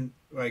within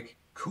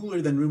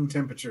cooler than room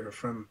temperature,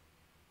 from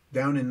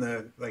down in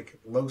the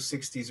low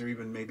 60s or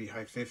even maybe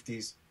high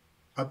 50s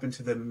up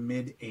into the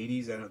mid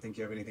 80s, I don't think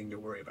you have anything to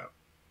worry about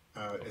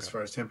as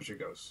far as temperature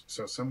goes.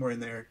 So somewhere in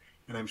there,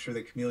 and I'm sure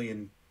the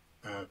chameleon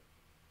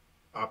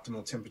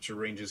optimal temperature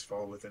ranges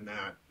fall within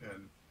that.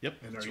 And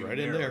it's right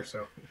in there.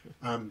 So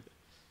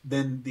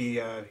then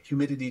the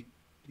humidity,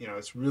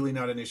 it's really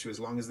not an issue as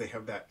long as they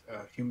have that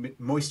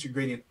moisture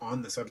gradient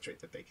on the substrate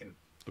that they can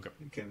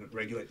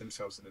regulate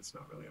themselves, and it's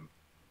not really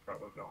a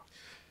problem at all.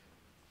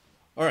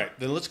 All right,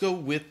 then let's go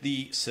with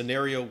the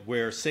scenario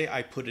where, say,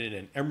 I put in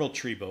an emerald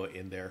tree boa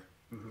in there,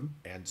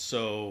 and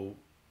so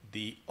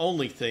the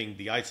only thing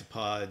the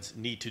isopods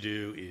need to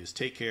do is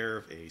take care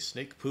of a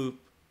snake poop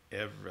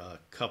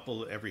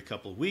every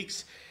couple of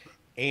weeks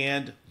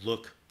and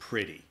look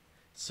pretty.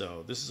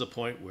 So this is a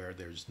point where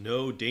there's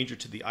no danger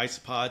to the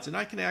isopods, and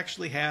I can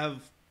actually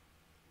have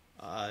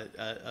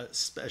a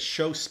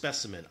show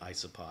specimen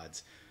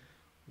isopods.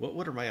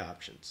 What are my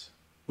options?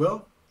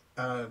 Well,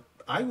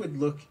 I would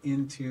look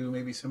into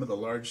maybe some of the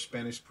large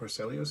Spanish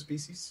Porcelio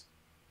species,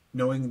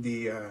 knowing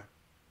the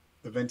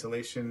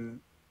ventilation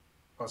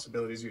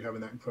possibilities you have in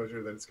that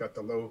enclosure, that it's got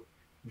the low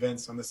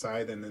vents on the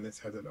side and then it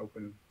has an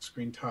open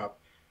screen top.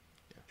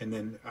 Yeah. And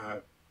then,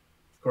 of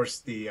course,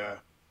 the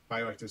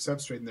bioactive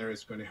substrate in there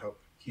is going to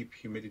help keep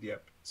humidity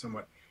up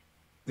somewhat.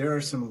 There are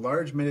some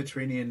large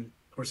Mediterranean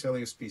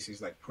Porcelio species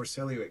like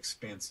Porcelio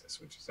expansus,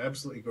 which is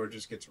absolutely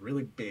gorgeous, gets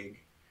really big.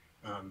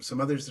 Some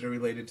others that are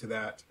related to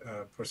that,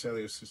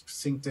 Porcelio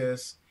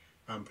succinctus,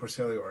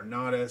 Porcelio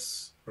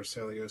ornatus,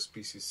 Porcelio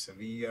species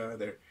Sevilla.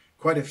 There are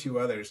quite a few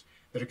others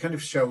that are kind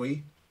of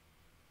showy,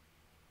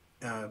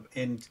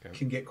 and Okay.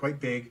 can get quite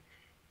big.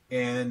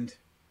 And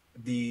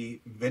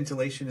the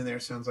ventilation in there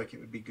sounds like it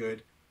would be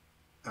good.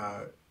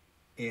 Uh,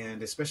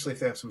 and especially if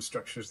they have some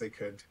structures they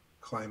could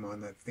climb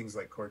on, that things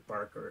like cork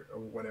bark or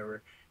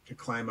whatever to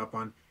climb up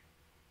on.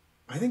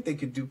 I think they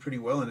could do pretty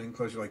well in an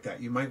enclosure like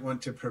that. You might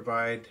want to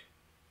provide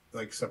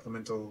like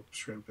supplemental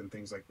shrimp and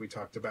things like we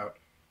talked about.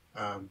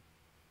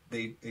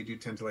 They do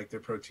tend to like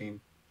their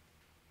protein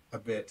a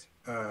bit,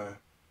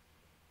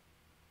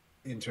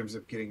 in terms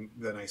of getting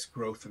the nice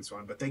growth and so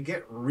on. But they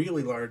get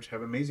really large,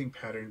 have amazing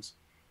patterns.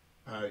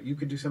 You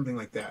could do something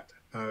like that.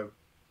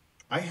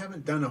 I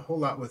haven't done a whole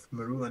lot with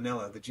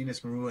Marulanella, the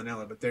genus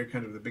Marulanella, but they're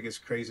kind of the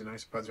biggest craze in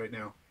isopods right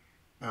now.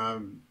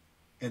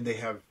 And they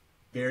have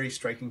very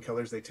striking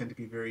colors. They tend to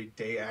be very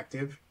day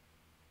active,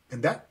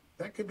 and that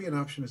could be an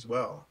option as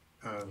well.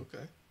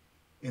 Okay.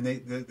 And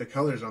the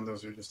colors on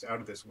those are just out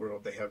of this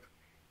world. They have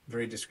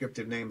very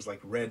descriptive names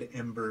like Red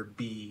Ember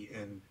Bee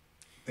and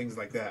things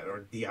like that,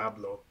 or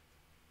Diablo,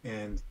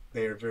 and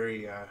they are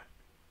very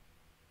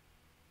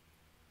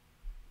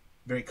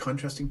very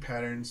contrasting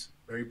patterns,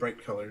 very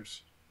bright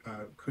colors.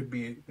 Could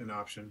be an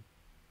option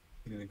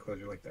in an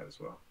enclosure like that as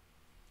well.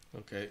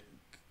 Okay.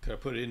 Could I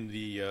put in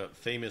the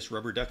famous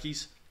rubber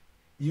duckies?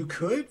 You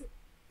could.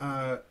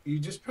 You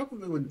just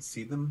probably wouldn't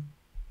see them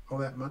all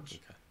that much.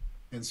 Okay.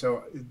 And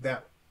so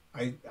that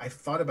I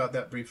thought about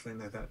that briefly,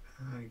 and I thought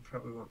you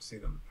probably won't see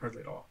them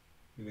hardly at all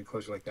in an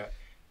enclosure like that.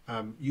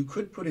 You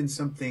could put in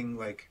something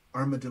like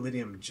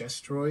Armadillidium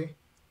gestroi,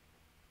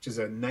 which is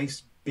a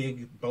nice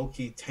big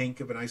bulky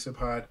tank of an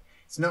isopod.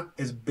 It's not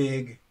as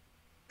big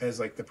as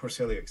like the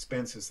Porcelio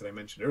expansus that I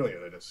mentioned earlier,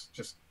 that is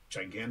just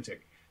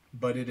gigantic,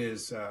 but it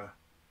is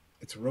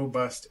it's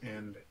robust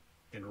and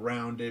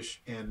roundish,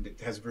 and it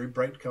has very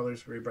bright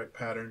colors, very bright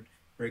pattern,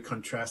 very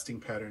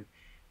contrasting pattern.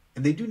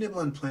 And they do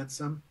nibble on plants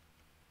some,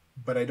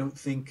 but I don't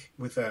think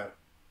with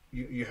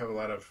you have a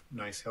lot of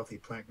nice healthy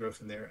plant growth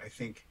in there. I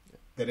think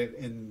that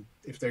and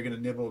if they're going to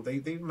nibble,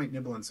 they might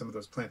nibble on some of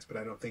those plants, but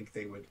I don't think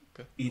they would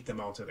eat them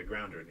all to the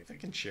ground or They anything.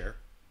 can share.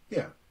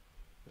 Yeah.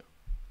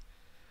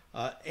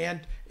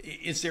 And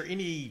is there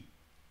any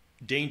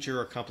danger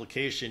or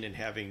complication in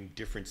having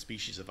different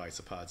species of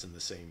isopods in the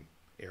same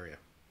area?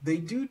 They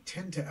do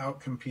tend to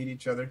outcompete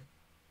each other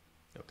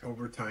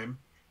over time,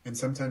 and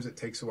sometimes it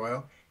takes a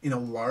while. In a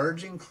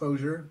large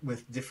enclosure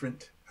with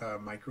different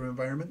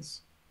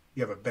microenvironments,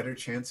 you have a better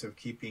chance of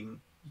keeping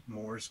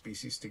more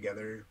species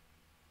together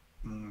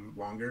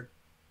longer.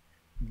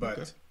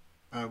 But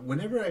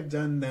whenever I've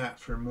done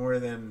that for more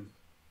than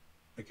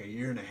like a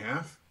year and a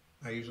half,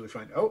 I usually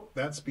find, oh,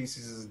 that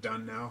species is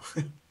done now.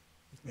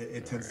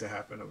 It tends to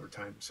happen over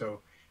time.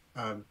 So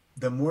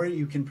the more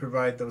you can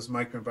provide those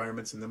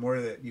microenvironments, and the more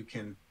that you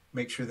can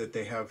make sure that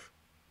they have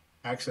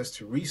access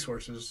to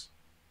resources,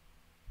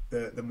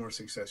 the more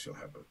success you'll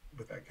have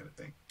with that kind of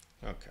thing.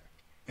 Okay.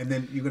 And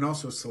then you can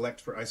also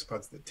select for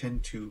isopods that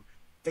tend to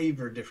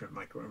favor different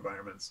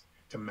microenvironments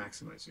to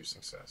maximize your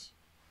success.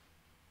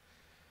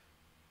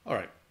 All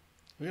right.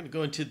 We're going to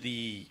go into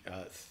the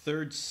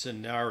third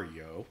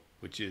scenario,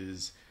 which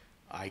is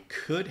I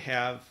could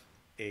have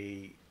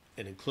an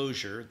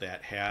enclosure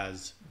that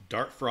has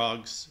dart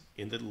frogs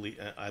in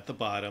the at the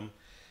bottom,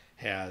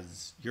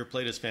 has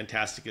Eurypletus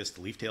fantasticus,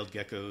 the leaf-tailed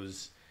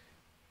geckos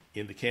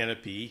in the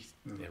canopy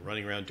and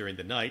running around during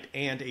the night,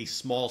 and a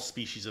small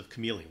species of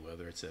chameleon,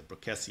 whether it's a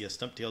Brookesia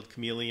stump-tailed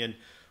chameleon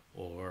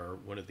or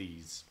one of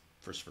these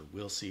Furcifer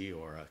wilsey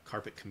or a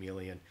carpet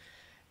chameleon.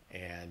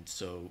 And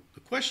so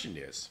the question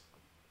is,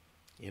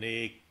 in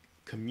a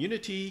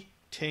community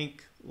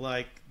tank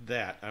like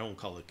that, I don't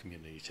call it a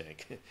community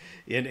tank,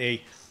 in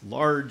a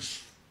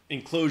large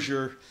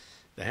enclosure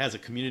that has a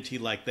community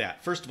like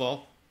that, first of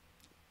all,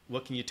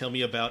 what can you tell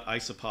me about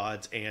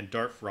isopods and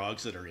dart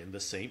frogs that are in the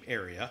same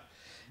area?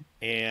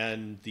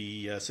 And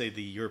the say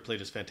the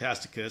Eurypletus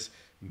fantasticus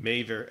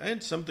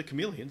and some of the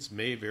chameleons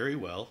may very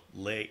well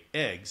lay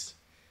eggs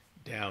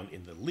down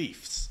in the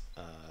leaf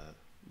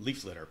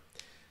litter.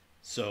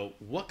 So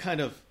what kind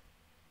of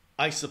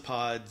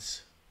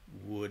isopods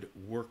would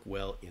work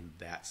well in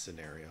that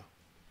scenario?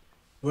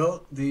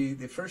 Well, the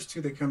first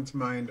two that come to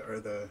mind are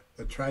the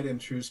tried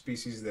and true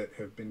species that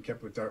have been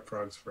kept with dart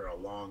frogs for a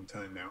long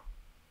time now.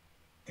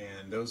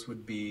 And those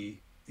would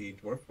be the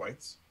dwarf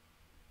whites,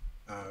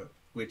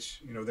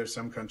 which, there's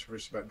some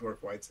controversy about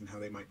dwarf whites and how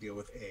they might deal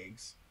with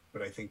eggs.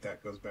 But I think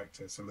that goes back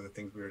to some of the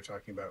things we were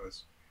talking about,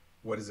 was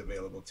what is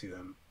available to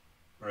them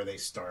are they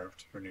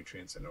starved for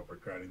nutrients and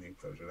overcrowding the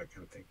enclosure, that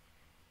kind of thing.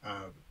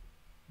 Uh,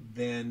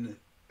 then,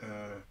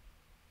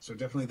 so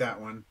definitely that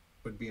one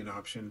would be an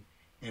option.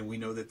 And we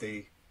know that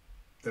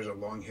there's a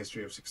long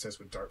history of success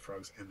with dart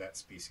frogs and that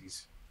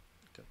species.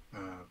 Okay.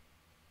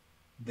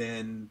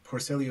 Then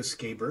Porcellio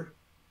scaber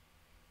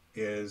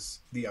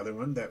is the other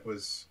one that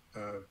was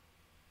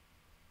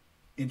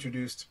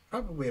introduced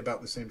probably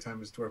about the same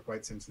time as dwarf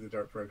whites into the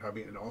dart frog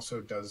hobby, and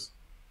also does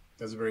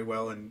very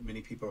well, and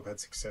many people have had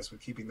success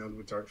with keeping those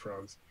with dart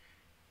frogs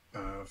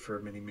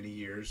for many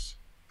years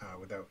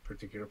without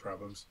particular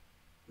problems.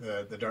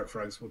 The dart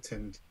frogs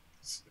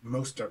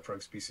most dart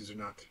frog species are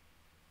not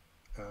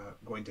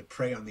going to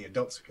prey on the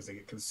adults because they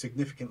get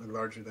significantly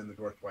larger than the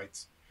dwarf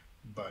whites,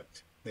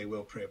 but they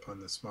will prey upon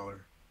the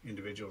smaller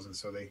individuals, and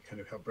so they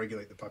kind of help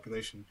regulate the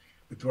population.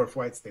 With dwarf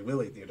whites, they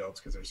will eat the adults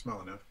because they're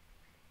small enough.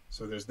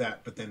 So there's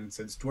that. But then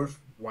since dwarf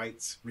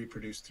whites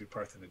reproduce through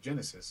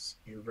parthenogenesis,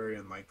 you're very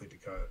unlikely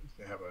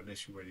to have an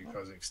issue where you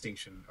cause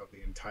extinction of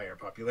the entire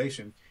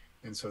population,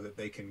 and so that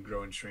they can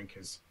grow and shrink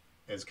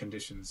as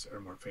conditions are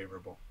more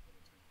favorable.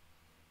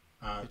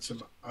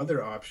 Some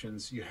other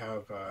options, you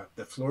have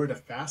the Florida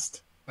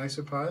fast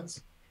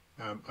isopods,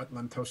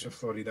 Atlantosha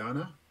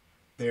floridana.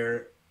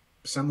 They're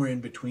somewhere in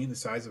between the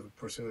size of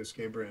Porcellio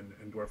scaber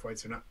and dwarf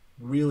whites. They're not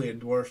really a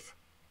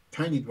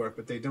tiny dwarf,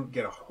 but they don't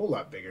get a whole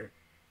lot bigger.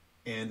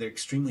 And they're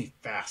extremely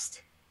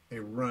fast. They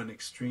run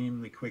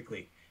extremely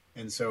quickly.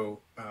 And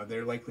so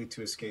they're likely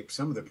to escape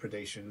some of the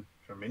predation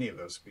from many of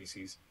those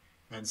species.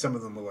 And some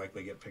of them will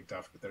likely get picked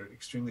off, but they're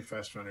extremely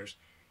fast runners.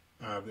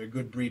 They're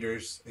good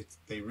breeders.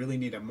 They really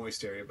need a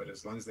moist area, but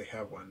as long as they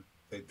have one,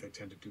 they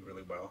tend to do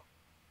really well.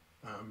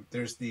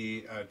 There's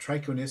the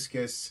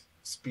Trichoniscus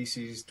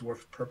species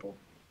dwarf purple.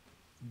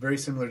 Very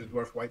similar to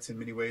dwarf whites in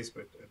many ways,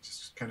 but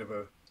just kind of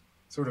a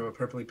sort of a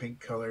purpley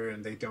pink color,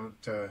 and they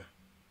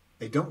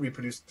don't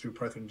reproduce through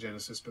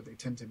parthenogenesis, but they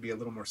tend to be a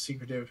little more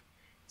secretive.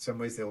 In some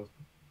ways, they'll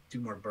do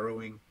more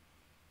burrowing.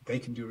 They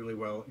can do really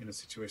well in a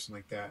situation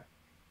like that.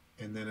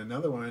 And then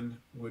another one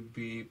would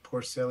be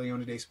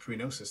Porcellionides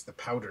pruinosus, the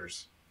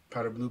powders,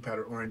 powder blue,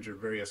 powder orange, or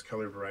various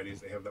color varieties.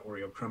 They have the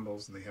Oreo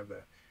crumbles and they have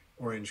the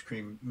orange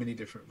cream, many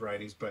different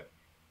varieties, but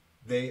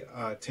they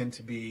tend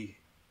to be,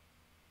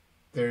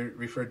 they're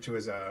referred to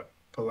as a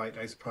polite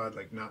isopod,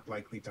 like not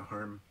likely to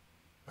harm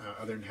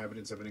other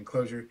inhabitants of an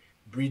enclosure,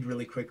 breed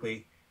really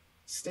quickly,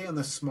 stay on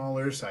the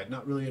smaller side,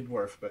 not really a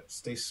dwarf, but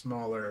stay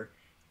smaller,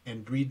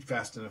 and breed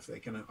fast enough they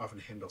can often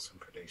handle some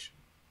predation.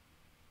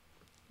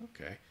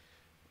 Okay.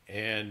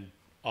 And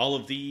all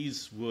of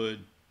these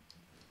would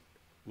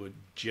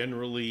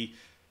generally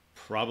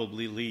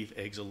probably leave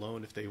eggs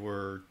alone if they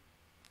were.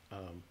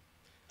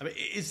 I mean,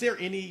 is there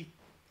any?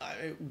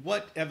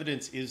 What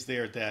evidence is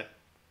there that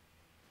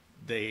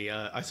the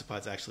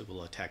isopods actually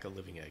will attack a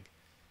living egg?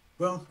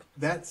 Well,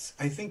 I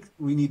think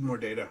we need more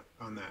data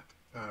on that.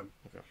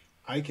 Okay.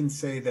 I can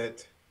say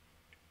that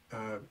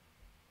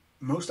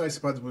most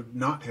isopods would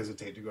not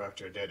hesitate to go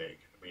after a dead egg.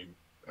 I mean,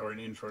 or an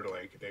infertile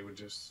egg. They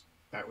would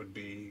that would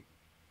be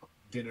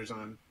dinner's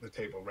on the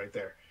table right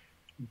there.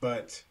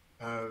 But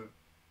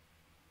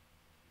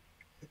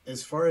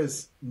as far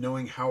as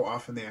knowing how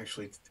often they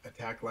actually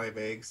attack live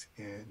eggs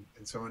and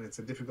so on, it's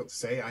difficult to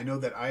say. I know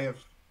that I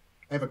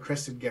have a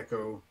crested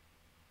gecko,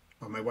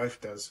 well, my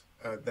wife does,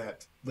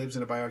 that lives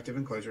in a bioactive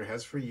enclosure,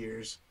 has for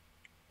years,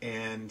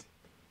 and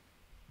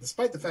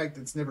despite the fact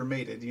that it's never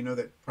mated, you know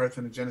that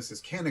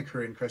parthenogenesis can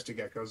occur in crested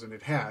geckos, and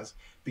it has,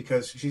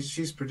 because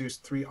she's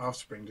produced 3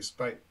 offspring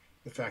despite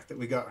the fact that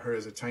we got her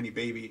as a tiny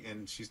baby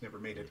and she's never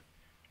mated.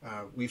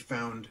 We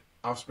found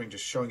offspring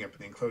just showing up in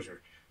the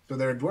enclosure. So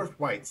there are dwarf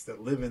whites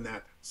that live in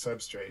that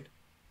substrate,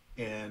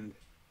 and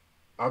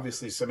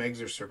obviously some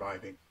eggs are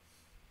surviving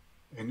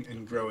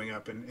and growing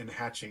up and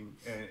hatching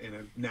in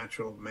a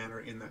natural manner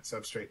in that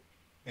substrate.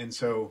 And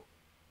so,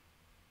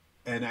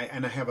 and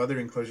I have other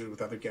enclosures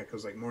with other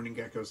geckos, like mourning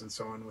geckos and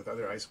so on, with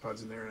other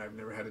isopods in there, and I've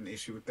never had an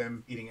issue with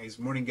them eating eggs.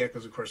 Mourning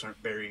geckos, of course,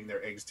 aren't burying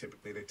their eggs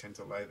typically. They tend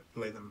to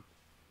lay them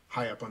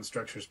high up on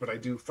structures, but I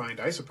do find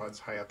isopods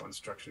high up on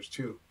structures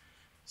too.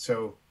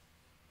 So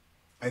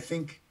I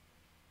think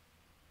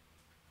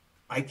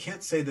I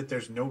can't say that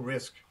there's no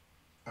risk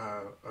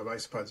of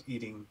isopods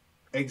eating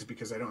eggs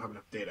because I don't have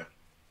enough data.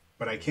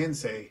 But I can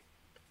say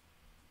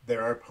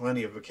there are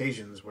plenty of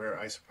occasions where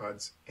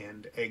isopods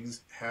and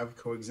eggs have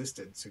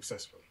coexisted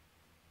successfully.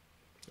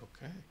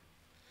 Okay.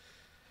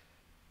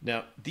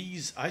 Now,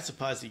 these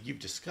isopods that you've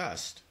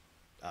discussed,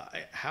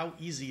 how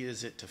easy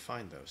is it to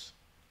find those?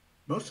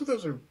 Most of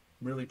those are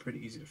really pretty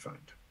easy to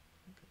find.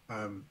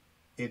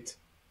 Okay.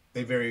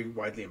 They vary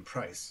widely in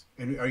price.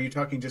 And are you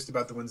talking just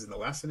about the ones in the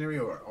last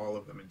scenario or all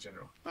of them in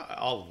general?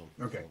 All of them.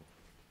 Okay.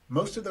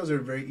 Most of those are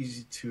very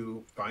easy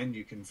to find.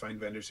 You can find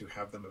vendors who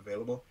have them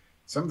available.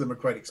 Some of them are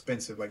quite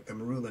expensive, like the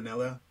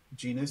Marulinella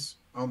genus.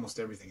 Almost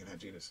everything in that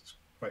genus is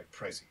quite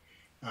pricey.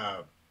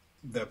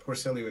 The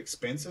Porcellio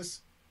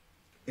expansus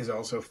is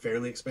also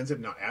fairly expensive.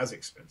 Not as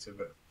expensive,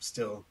 but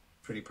still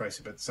pretty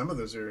pricey. But some of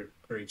those are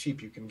very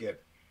cheap. You can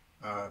get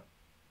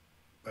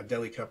a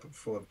deli cup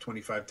full of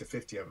 25 to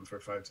 50 of them for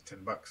 $5 to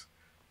 $10.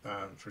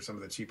 for some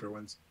of the cheaper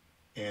ones,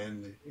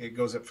 and it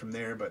goes up from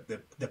there. But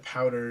the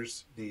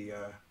powders, the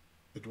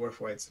dwarf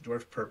whites, the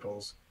dwarf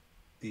purples,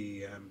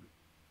 the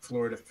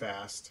Florida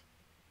Fast,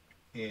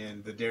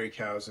 and the dairy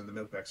cows and the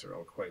milkbacks are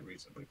all quite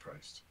reasonably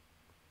priced.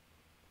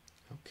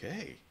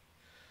 Okay.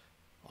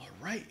 All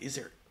right. Is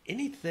there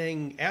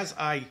anything, as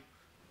I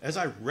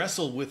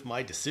wrestle with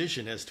my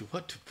decision as to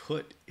what to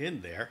put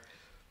in there,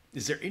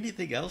 is there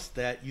anything else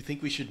that you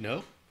think we should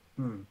know?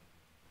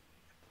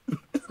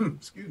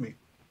 Excuse me.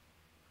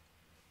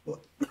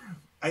 Well,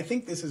 I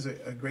think this is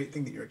a great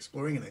thing that you're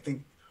exploring, and I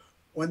think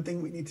one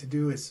thing we need to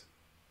do is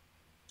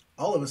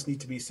all of us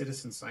need to be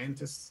citizen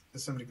scientists to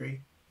some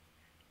degree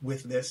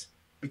with this,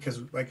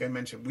 because like I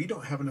mentioned, we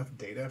don't have enough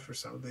data for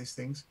some of these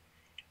things.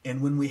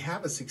 And when we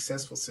have a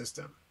successful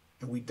system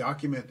and we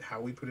document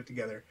how we put it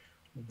together,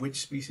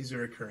 which species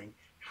are occurring,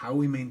 how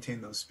we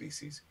maintain those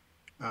species,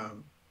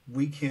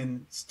 we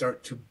can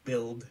start to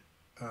build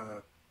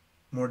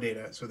more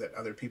data so that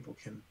other people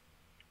can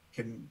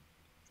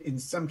in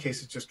some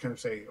cases just kind of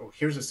say, oh,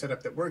 here's a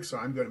setup that works, so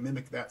I'm going to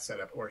mimic that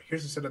setup, or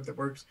here's a setup that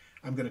works,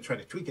 I'm going to try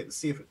to tweak it and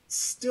see if it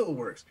still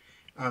works.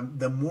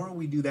 The more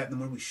we do that, the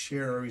more we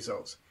share our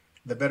results,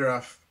 the better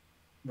off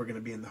we're going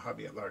to be in the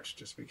hobby at large,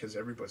 just because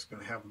everybody's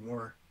going to have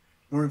more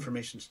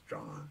information to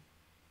draw on.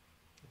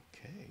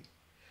 Okay.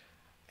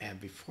 And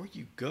before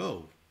you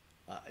go,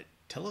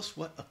 tell us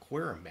what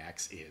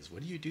Aquarimax is.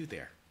 What do you do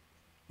there?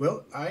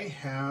 Well, I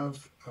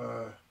have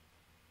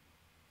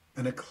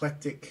an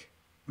eclectic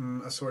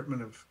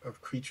assortment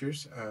of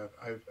creatures.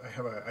 I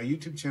have a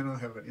YouTube channel, I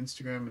have an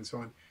Instagram, and so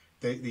on.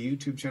 The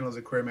YouTube channel is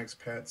Aquarimax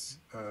Pets,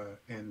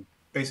 and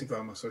basically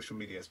all my social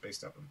media is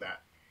based off of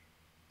that.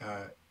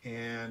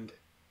 And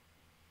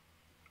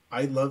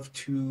I love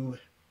to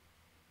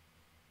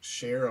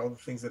share all the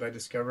things that I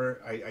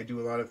discover. I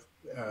do a lot of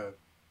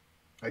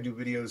I do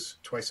videos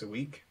twice a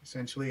week,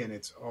 essentially, and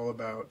it's all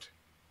about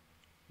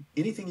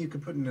anything you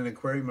could put in an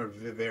aquarium or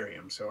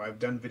vivarium. So I've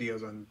done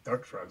videos on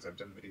dart frogs, I've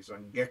done videos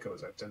on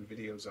geckos, I've done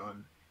videos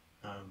on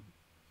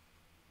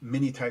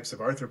many types of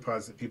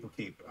arthropods that people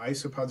keep.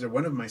 Isopods are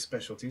one of my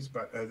specialties,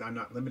 but I'm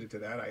not limited to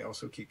that. I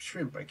also keep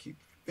shrimp, I keep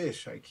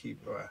fish, I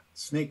keep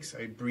snakes,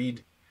 I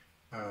breed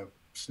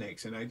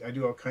snakes, and I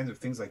do all kinds of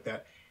things like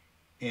that.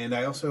 And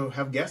I also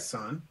have guests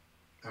on.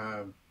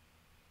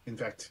 In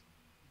fact,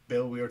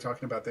 Bill, we were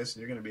talking about this,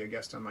 and you're going to be a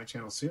guest on my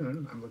channel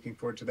soon. I'm looking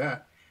forward to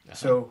that. Uh-huh.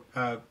 So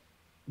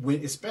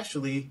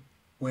especially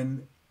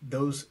when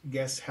those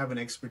guests have an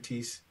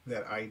expertise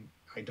that I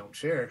don't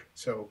share.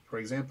 So, for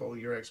example,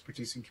 your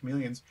expertise in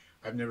chameleons.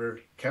 I've never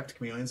kept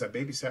chameleons. I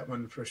babysat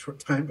one for a short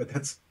time, but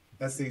that's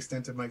the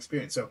extent of my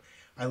experience. So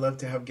I love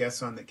to have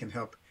guests on that can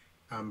help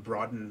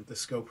broaden the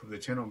scope of the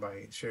channel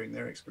by sharing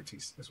their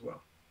expertise as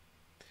well.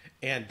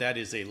 And that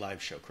is a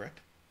live show,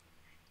 correct?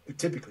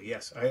 Typically,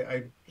 yes.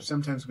 I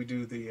sometimes we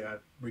do the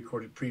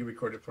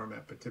pre-recorded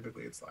format, but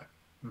typically it's live.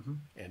 Mm-hmm.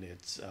 And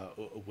it's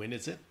when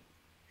is it?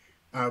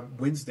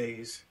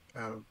 Wednesdays,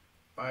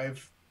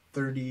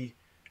 5:30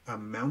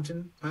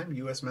 Mountain Time,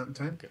 U.S. Mountain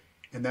Time, okay.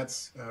 And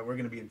that's we're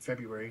going to be in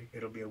February.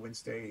 It'll be a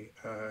Wednesday.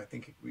 I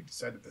think we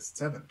decided the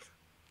 7th.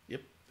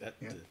 Yep,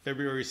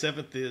 February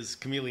 7th is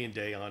Chameleon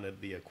Day on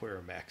the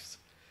Aquarimax.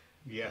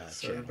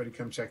 Yes, so everybody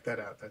come check that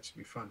out. That should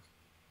be fun.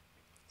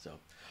 So,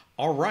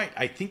 all right,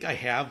 I think I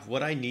have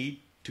what I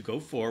need to go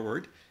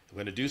forward. I'm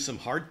going to do some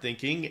hard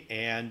thinking,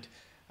 and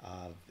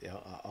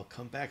I'll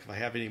come back if I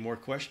have any more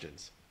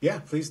questions. Yeah,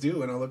 please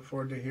do, and I'll look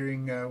forward to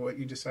hearing what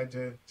you decide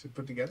to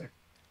put together.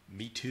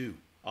 Me too.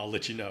 I'll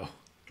let you know.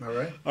 All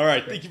right. All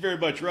right. Great. Thank you very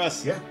much,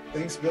 Russ. Yeah,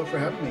 thanks, Bill, for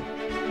having me.